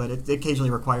do well, but it occasionally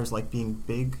requires like being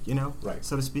big, right,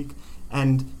 so to speak.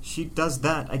 And she does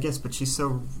that, I guess, but she's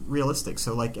so realistic.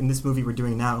 So like in this movie we're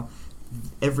doing now,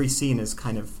 every scene is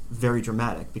kind of very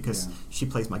dramatic because she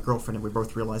plays my girlfriend and we're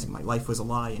both realizing my life was a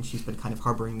lie and she's been kind of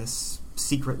harboring this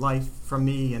secret life from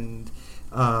me, and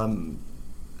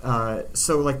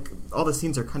so like all the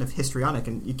scenes are kind of histrionic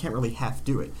and you can't really half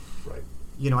do it. Right.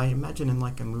 I imagine in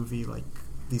like a movie like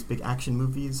these big action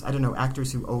movies, I don't know,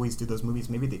 actors who always do those movies,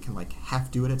 maybe they can like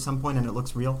half do it at some point and it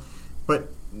looks real. But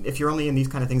if you're only in these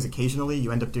kind of things occasionally,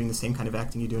 you end up doing the same kind of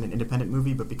acting you do in an independent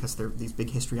movie, but because they're these big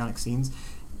histrionic scenes,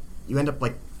 you end up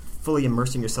like fully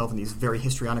immersing yourself in these very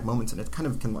histrionic moments, and it kind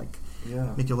of can like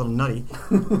make you a little nutty.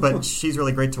 But she's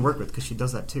really great to work with because she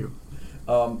does that too.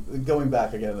 Going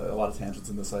back again, a lot of tangents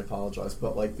in this. I apologize,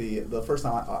 but like the first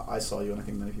time I saw you, and I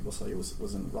think many people saw you,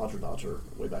 was in Roger Dodger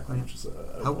way back when. Which is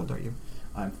how old are you?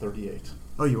 I'm 38.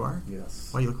 Oh, you are?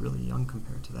 Yes. Well, you look really young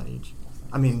compared to that age.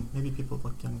 I mean, maybe people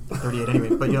look young at 38 anyway,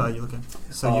 but yeah, you look young.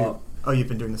 So you've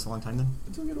been doing this a long time then?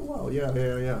 Been doing it a while,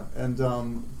 yeah. And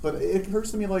but it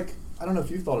occurs to me, like, I don't know if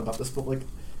you thought about this, but like,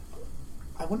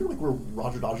 I wonder like where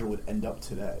Roger Dodger would end up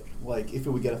today. Like, if it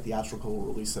would get a theatrical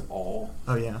release at all.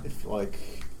 Oh yeah. If like,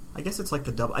 I guess it's like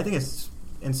the double. I think it's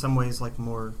in some ways like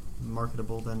more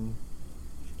marketable than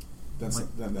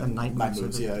Night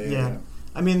Moves. Yeah.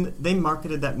 I mean, they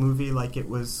marketed that movie like it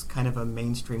was kind of a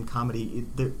mainstream comedy.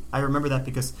 I remember that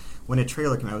because when a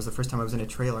trailer came out, it was the first time I was in a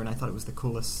trailer, and I thought it was the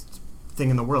coolest thing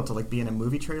in the world to like be in a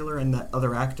movie trailer. And that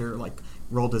other actor like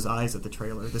rolled his eyes at the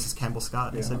trailer. This is Campbell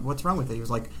Scott. And I said, "What's wrong with it?" He was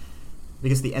like,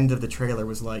 because the end of the trailer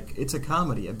was like, "It's a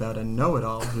comedy about a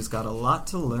know-it-all who's got a lot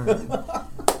to learn,"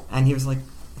 and he was like,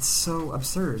 "It's so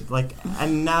absurd." Like,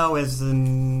 and now as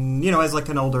like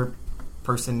an older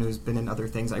person who's been in other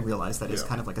things, I realize that is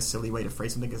kind of like a silly way to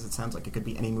phrase something because it sounds like it could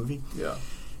be any movie. Yeah.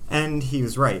 And he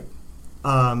was right.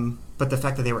 But the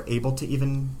fact that they were able to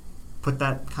even put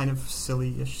that kind of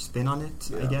silly-ish spin on it,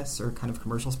 I guess, or kind of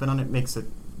commercial spin on it, makes it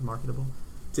marketable.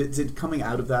 Did coming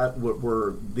out of that,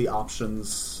 were the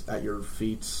options at your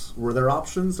feet, were there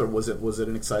options, or was it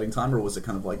an exciting time, or was it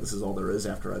kind of like, this is all there is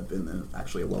after I've been in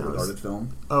actually a well-regarded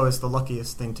film? Oh, it's the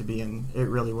luckiest thing to be in. It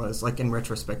really was. Like, in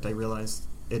retrospect, I realized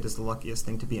it is the luckiest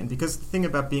thing to be in. Because the thing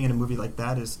about being in a movie like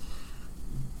that is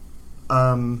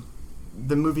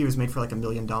the movie was made for like $1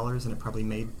 million, and it probably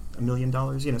made $1 million,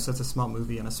 so it's a small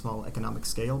movie on a small economic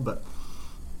scale. But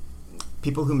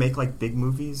people who make like big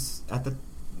movies at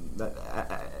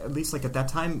least like at that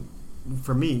time,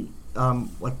 for me,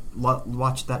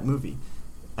 watched that movie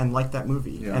and liked that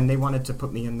movie, and they wanted to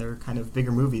put me in their kind of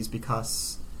bigger movies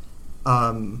because,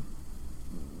 I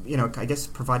guess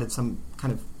provided some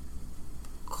kind of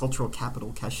cultural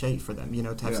capital cachet for them,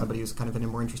 to have somebody who's kind of in a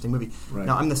more interesting movie. Right.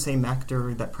 Now, I'm the same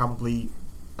actor that probably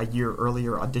a year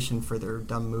earlier auditioned for their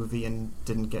dumb movie and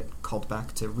didn't get called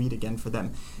back to read again for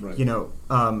them. Right.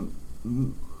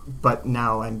 but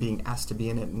now I'm being asked to be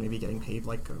in it and maybe getting paid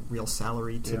like a real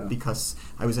salary because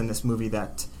I was in this movie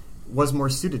that was more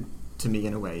suited to me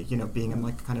in a way, being in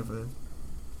like kind of a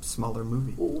smaller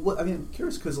movie. Well, I mean, I'm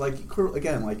curious because, like,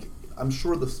 again, like, I'm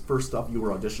sure the first stuff you were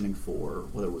auditioning for,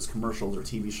 whether it was commercials or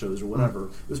TV shows or whatever,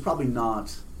 it was probably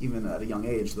not, even at a young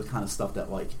age, the kind of stuff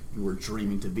that, like, you were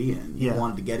dreaming to be in. You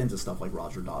wanted to get into stuff like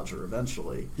Roger Dodger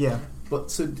eventually. Yeah.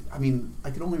 But, so, I mean,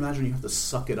 I can only imagine you have to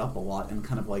suck it up a lot and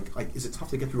kind of, like, is it tough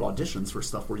to get through auditions for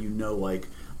stuff where like,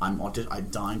 I'm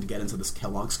dying to get into this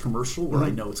Kellogg's commercial where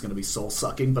I know it's going to be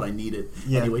soul-sucking, but I need it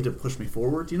anyway to push me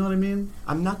forward. Do you know what I mean?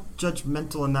 I'm not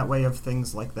judgmental in that way of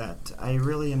things like that. I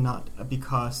really am not,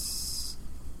 because,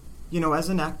 as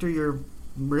an actor, you're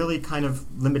really kind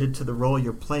of limited to the role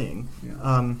you're playing.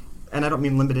 Yeah. And I don't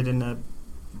mean limited in a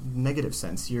negative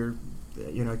sense. You're,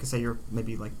 I could say you're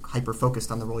maybe like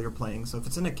hyper-focused on the role you're playing. So if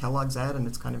it's in a Kellogg's ad and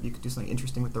it's kind of, you could do something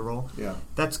interesting with the role,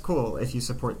 that's cool if you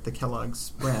support the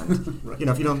Kellogg's brand. Right.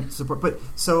 If you don't support... But,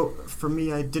 so, for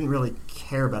me, I didn't really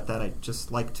care about that. I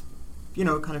just liked,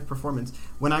 kind of performance.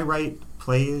 When I write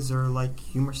plays or, like,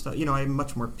 humor stuff, I'm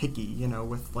much more picky,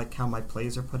 with, like, how my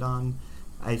plays are put on.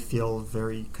 I feel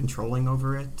very controlling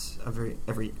over it,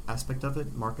 every aspect of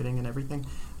it, marketing and everything.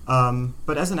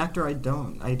 But as an actor, I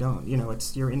don't.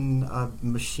 You're in a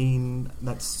machine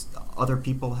that's other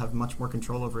people have much more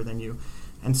control over than you.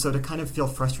 And so to kind of feel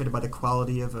frustrated by the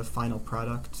quality of a final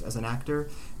product as an actor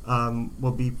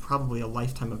will be probably a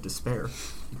lifetime of despair.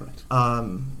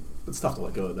 Right. It's tough to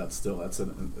let go of that still.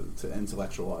 To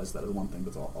intellectualize that is one thing,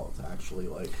 but to actually,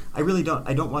 like... I really don't.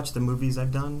 I don't watch the movies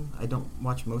I've done. I don't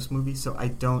watch most movies, so I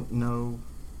don't know...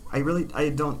 I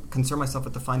don't concern myself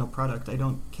with the final product. I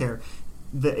don't care.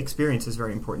 The experience is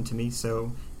very important to me,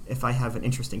 so if I have an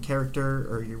interesting character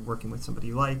or you're working with somebody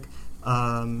you like,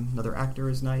 another actor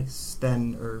is nice,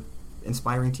 or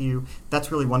inspiring to you,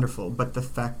 that's really wonderful. But the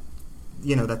fact,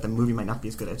 that the movie might not be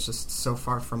as good, it's just so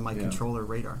far from my control or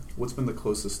radar. What's been the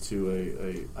closest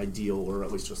to a ideal, or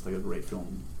at least just like a great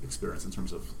film experience in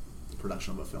terms of the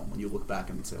production of a film? When you look back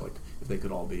and say, like, if they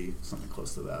could all be something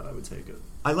close to that, I would take it.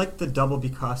 I like The Double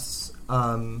because...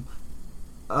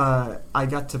 I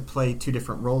got to play two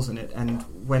different roles in it, and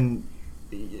when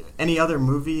any other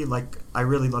movie, like, I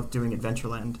really loved doing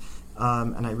Adventureland,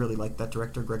 and I really like that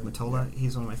director, Greg Mottola.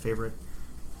 He's one of my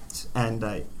favorites, and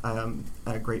a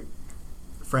great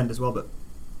friend as well, but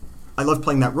I loved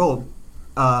playing that role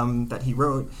that he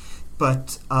wrote,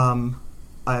 but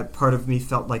part of me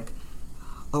felt like,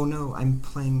 oh no, I'm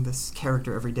playing this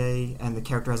character every day, and the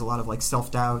character has a lot of, like,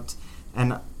 self-doubt,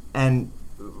 and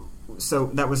so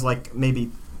that was, like,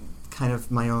 maybe kind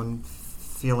of my own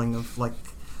feeling of, like,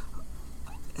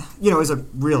 is a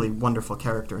really wonderful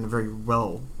character and a very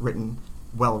well-written,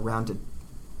 well-rounded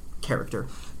character.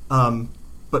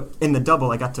 But in The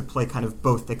Double, I got to play kind of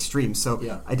both extremes,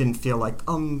 so I didn't feel like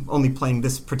I'm only playing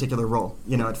this particular role.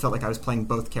 It felt like I was playing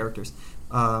both characters.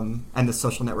 And The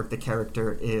Social Network, the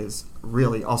character is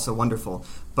really also wonderful,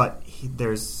 but he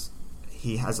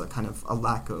has a kind of a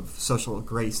lack of social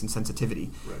grace and sensitivity.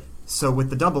 Right. So with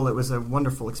The Double, it was a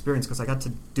wonderful experience because I got to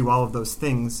do all of those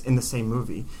things in the same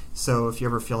movie. So if you're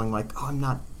ever feeling like, oh, I'm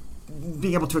not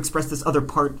being able to express this other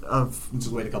part of...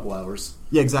 Just wait a couple hours.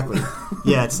 Yeah, exactly.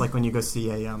 Yeah, it's like when you go see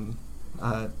a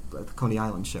Coney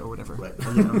Island show or whatever. Right.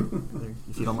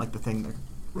 If you don't like the thing, they're...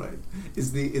 Right.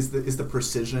 Is the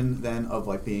precision then of,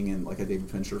 like, being in, like, a David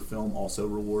Fincher film also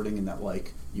rewarding in that,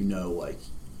 like, like,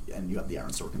 and you have the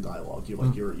Aaron Sorkin dialogue. You're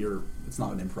like you're. It's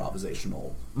not an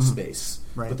improvisational space,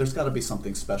 right? But there's got to be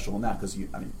something special in that because you're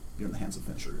in the hands of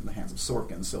Fincher, in the hands of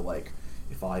Sorkin. So, like,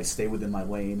 if I stay within my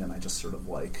lane and I just sort of,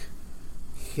 like,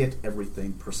 hit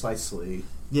everything precisely,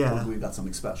 we've got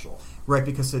something special, right?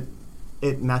 Because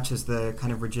it matches the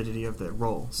kind of rigidity of the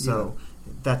role. So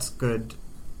that's good.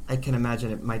 I can imagine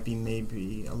it might be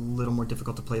maybe a little more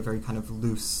difficult to play a very kind of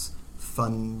loose,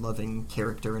 fun-loving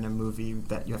character in a movie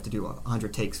that you have to do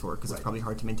 100 takes for because it's probably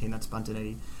hard to maintain that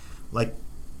spontaneity. Like,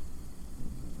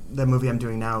 the movie I'm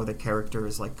doing now, the character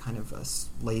is, like, kind of a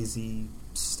lazy,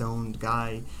 stoned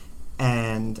guy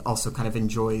and also kind of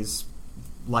enjoys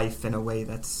life in a way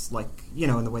that's, like,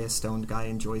 in the way a stoned guy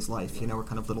enjoys life, where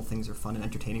kind of little things are fun and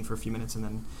entertaining for a few minutes and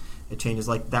then it changes.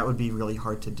 Like, that would be really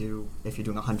hard to do if you're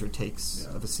doing 100 takes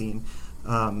of a scene.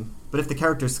 But if the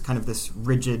character's kind of this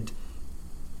rigid...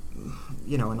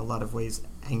 in a lot of ways,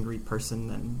 angry person,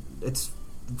 then it's,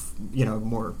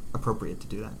 more appropriate to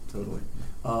do that. Totally.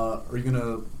 Are you going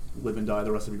to live and die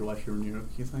the rest of your life here in New York,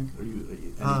 you think? Are you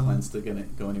any plans to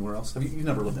go anywhere else? You've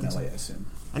never lived in LA, I assume.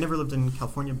 I never lived in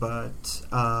California, but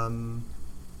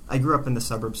I grew up in the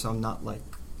suburbs, so I'm not like...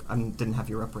 I didn't have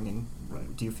your upbringing.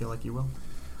 Right. Do you feel like you will?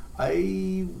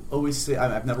 I always say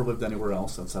I've never lived anywhere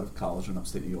else outside of college in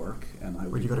upstate New York. And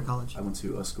Where'd you go to college? I went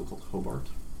to a school called Hobart.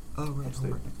 Oh, right.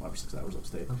 Upstate, Hobart. like 5 or 6 hours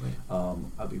upstate. Oh, right.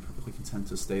 I'd be perfectly content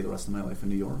to stay the rest of my life in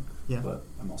New York. Yeah. But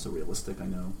I'm also realistic. I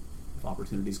know if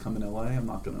opportunities come in LA, I'm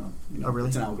not gonna. Oh, really?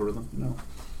 It's an algorithm.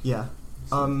 Yeah.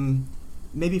 So.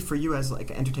 Maybe for you as like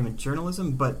entertainment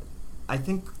journalism, but I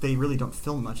think they really don't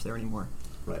film much there anymore.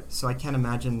 Right. So I can't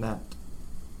imagine that,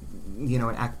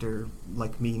 an actor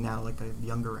like me now, like a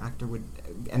younger actor, would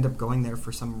end up going there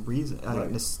for some reason, Right.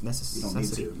 necessity. You don't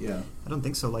need to. Yeah. I don't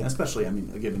think so. Like, and especially,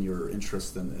 given your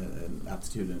interest and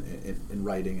aptitude in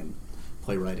writing and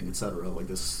playwriting, etc. Like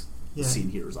this. Yeah. The scene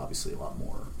here is obviously a lot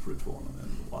more fruitful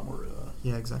and a lot more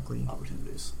exactly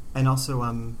opportunities. And also,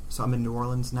 so I'm in New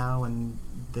Orleans now, and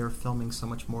they're filming so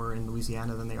much more in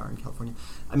Louisiana than they are in California.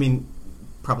 I mean,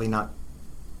 probably not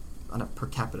on a per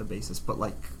capita basis, but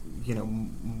like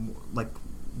like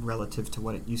relative to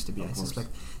what it used to be. I suspect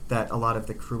that a lot of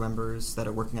the crew members that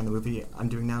are working on the movie I'm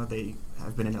doing now, they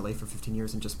have been in LA for 15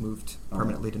 years and just moved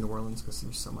permanently to New Orleans because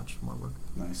there's so much more work.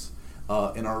 Nice.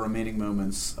 In our remaining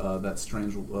moments, that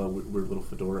strange weird little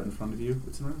fedora in front of you.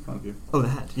 It's right in front of you. Oh, the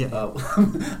hat. Yeah.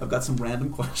 I've got some random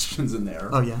questions in there.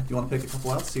 Oh, yeah. Do you want to pick a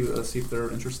couple out? See if they're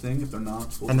interesting. If they're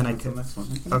not, we'll and then move to the next one.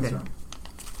 Okay.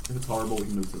 If it's horrible, we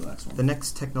can move to the next one. The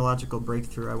next technological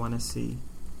breakthrough I want to see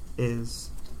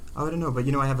is, I don't know, but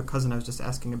I have a cousin. I was just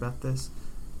asking about this.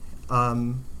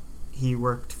 He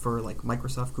worked for like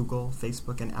Microsoft, Google,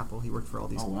 Facebook, and Apple. He worked for all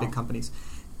these big companies.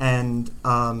 And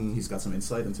he's got some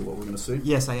insight into what we're going to see.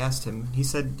 Yes, I asked him. He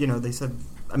said, they said,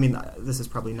 I mean, this is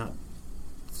probably not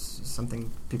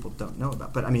something people don't know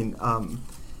about, but I mean,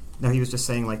 no, he was just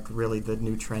saying like really the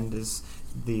new trend is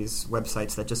these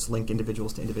websites that just link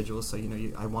individuals to individuals. So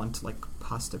I want like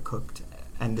pasta cooked,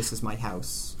 and this is my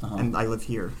house, and I live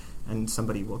here, and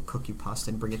somebody will cook you pasta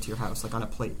and bring it to your house, like on a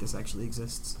plate. This actually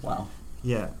exists. Wow.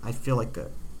 Yeah, I feel like a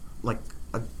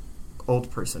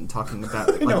old person talking about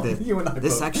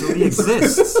this actually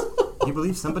exists. You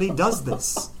believe somebody does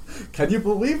this? Can you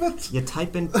believe it? You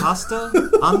type in pasta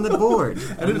on the board,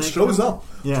 and it shows up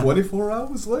 24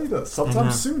 hours later,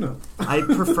 sometimes sooner. I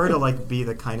prefer to be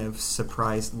the kind of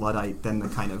surprised Luddite than the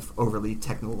kind of overly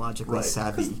technologically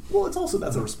savvy. Well, it's also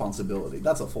that's a responsibility.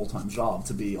 That's a full-time job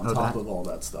to be on top of all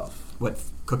that stuff. What,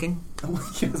 cooking?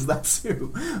 Yes, that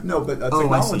too. No, but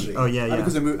technology. Oh, yeah.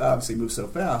 Because it obviously moves so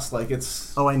fast. Like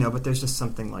it's. Oh, I know, but there's just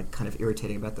something kind of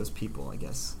irritating about those people. I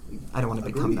guess I don't want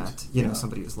to become that.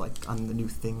 Somebody who's on the new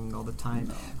thing all the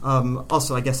time. No.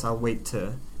 Also, I guess I'll wait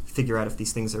to figure out if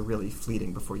these things are really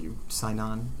fleeting before you sign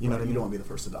on. You know what I mean? You don't want to be the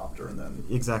first adopter and then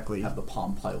have the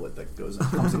Palm Pilot that goes and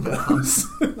comes and goes.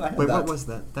 Wait, what was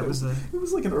that? That was It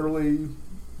was like an early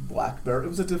BlackBerry. It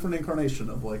was a different incarnation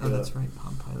of Oh, that's right,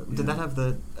 Palm Pilot. Did that have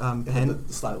the pen?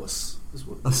 The stylus.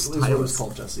 Stylus. What it was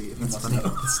called, Jesse. That's funny.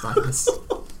 The stylus.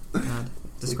 God.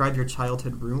 Describe your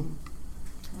childhood room.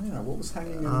 Oh, yeah, what was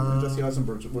hanging in Jesse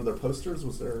Eisenberg? Were there posters?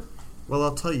 Was there? Well,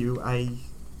 I'll tell you. I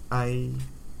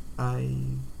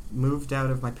moved out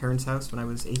of my parents' house when I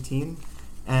was 18,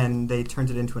 and they turned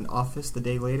it into an office the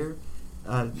day later.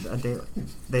 But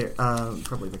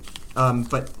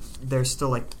there's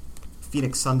still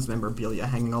Phoenix Suns memorabilia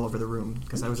hanging all over the room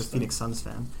because I was a Phoenix Suns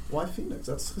fan. Why Phoenix?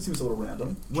 That seems a little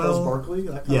random. Well, Charles Barkley?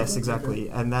 That kind yes, of exactly.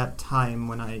 Okay. And that time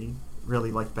when I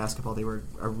really liked basketball, they were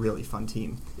a really fun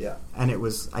team. Yeah. And it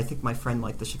was, I think my friend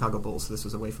liked the Chicago Bulls, so this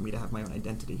was a way for me to have my own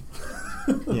identity.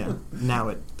 Yeah. Now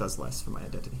it does less for my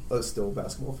identity. Still a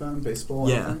basketball fan? Baseball?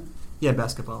 Yeah. Anything? Yeah,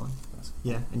 basketball.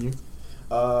 Yeah, and you?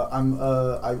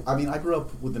 I grew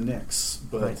up with the Knicks,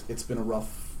 but it's been a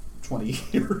rough 20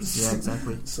 years. Yeah,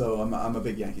 exactly. So I'm a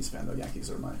big Yankees fan, though.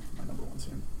 Yankees are my number one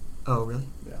team. Oh, really?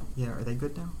 Yeah. Yeah, are they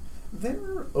good now?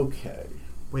 They're okay.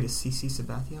 Wait, is CC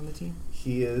Sabathia on the team?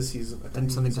 He is. Didn't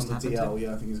something just happen to him?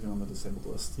 Yeah, I think he's going on the disabled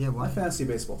list. Yeah, why? My fantasy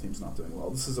baseball team's not doing well.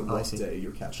 This is a rough day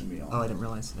you're catching me on. Oh, I didn't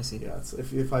realize. I see. Yeah,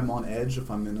 if I'm on edge,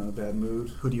 if I'm in a bad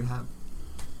mood. Who do you have?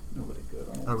 Nobody good.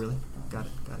 Oh, really? Got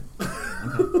it.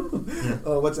 Okay.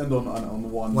 Yeah. Let's end on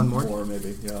one more,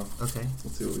 maybe. Yeah. Okay.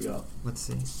 Let's see what we got. Let's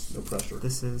see. No pressure.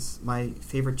 This is my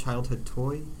favorite childhood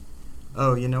toy.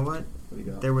 Oh, you know what? What do you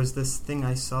got? There was this thing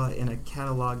I saw in a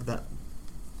catalog that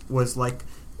was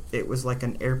it was like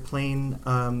an airplane.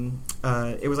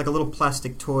 It was like a little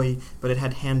plastic toy, but it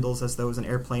had handles as though it was an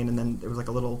airplane, and then there was like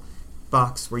a little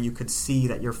box where you could see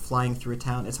that you're flying through a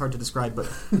town. It's hard to describe, but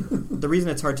the reason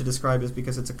it's hard to describe is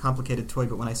because it's a complicated toy.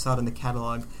 But when I saw it in the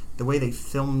catalog, the way they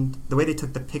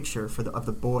took the picture of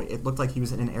the boy, it looked like he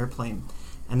was in an airplane.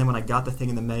 And then when I got the thing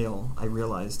in the mail, I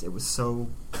realized it was so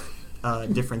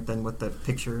different than what the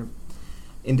picture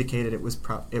indicated it was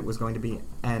going to be,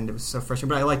 and it was so frustrating.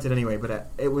 But I liked it anyway.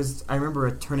 But I remember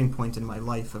a turning point in my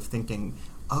life of thinking,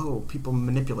 oh, people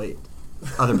manipulate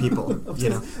other people.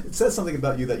 It says something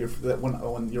about you that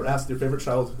when you're asked your favorite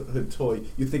childhood toy,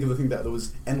 you think of the thing that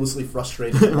was endlessly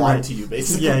frustrating and lied to you,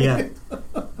 basically. Yeah.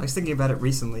 I was thinking about it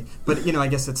recently, but I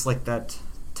guess it's like that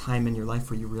time in your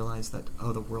life where you realize that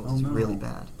the world is really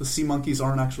bad. The sea monkeys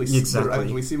aren't actually they're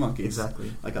actually sea monkeys.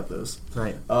 Exactly. I got those.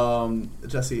 Right.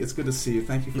 Jesse, it's good to see you.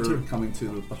 Thank you for coming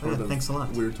to the heart of Thanks a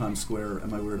lot. Weird Times Square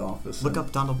and my weird office. Look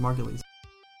up Donald Margulies.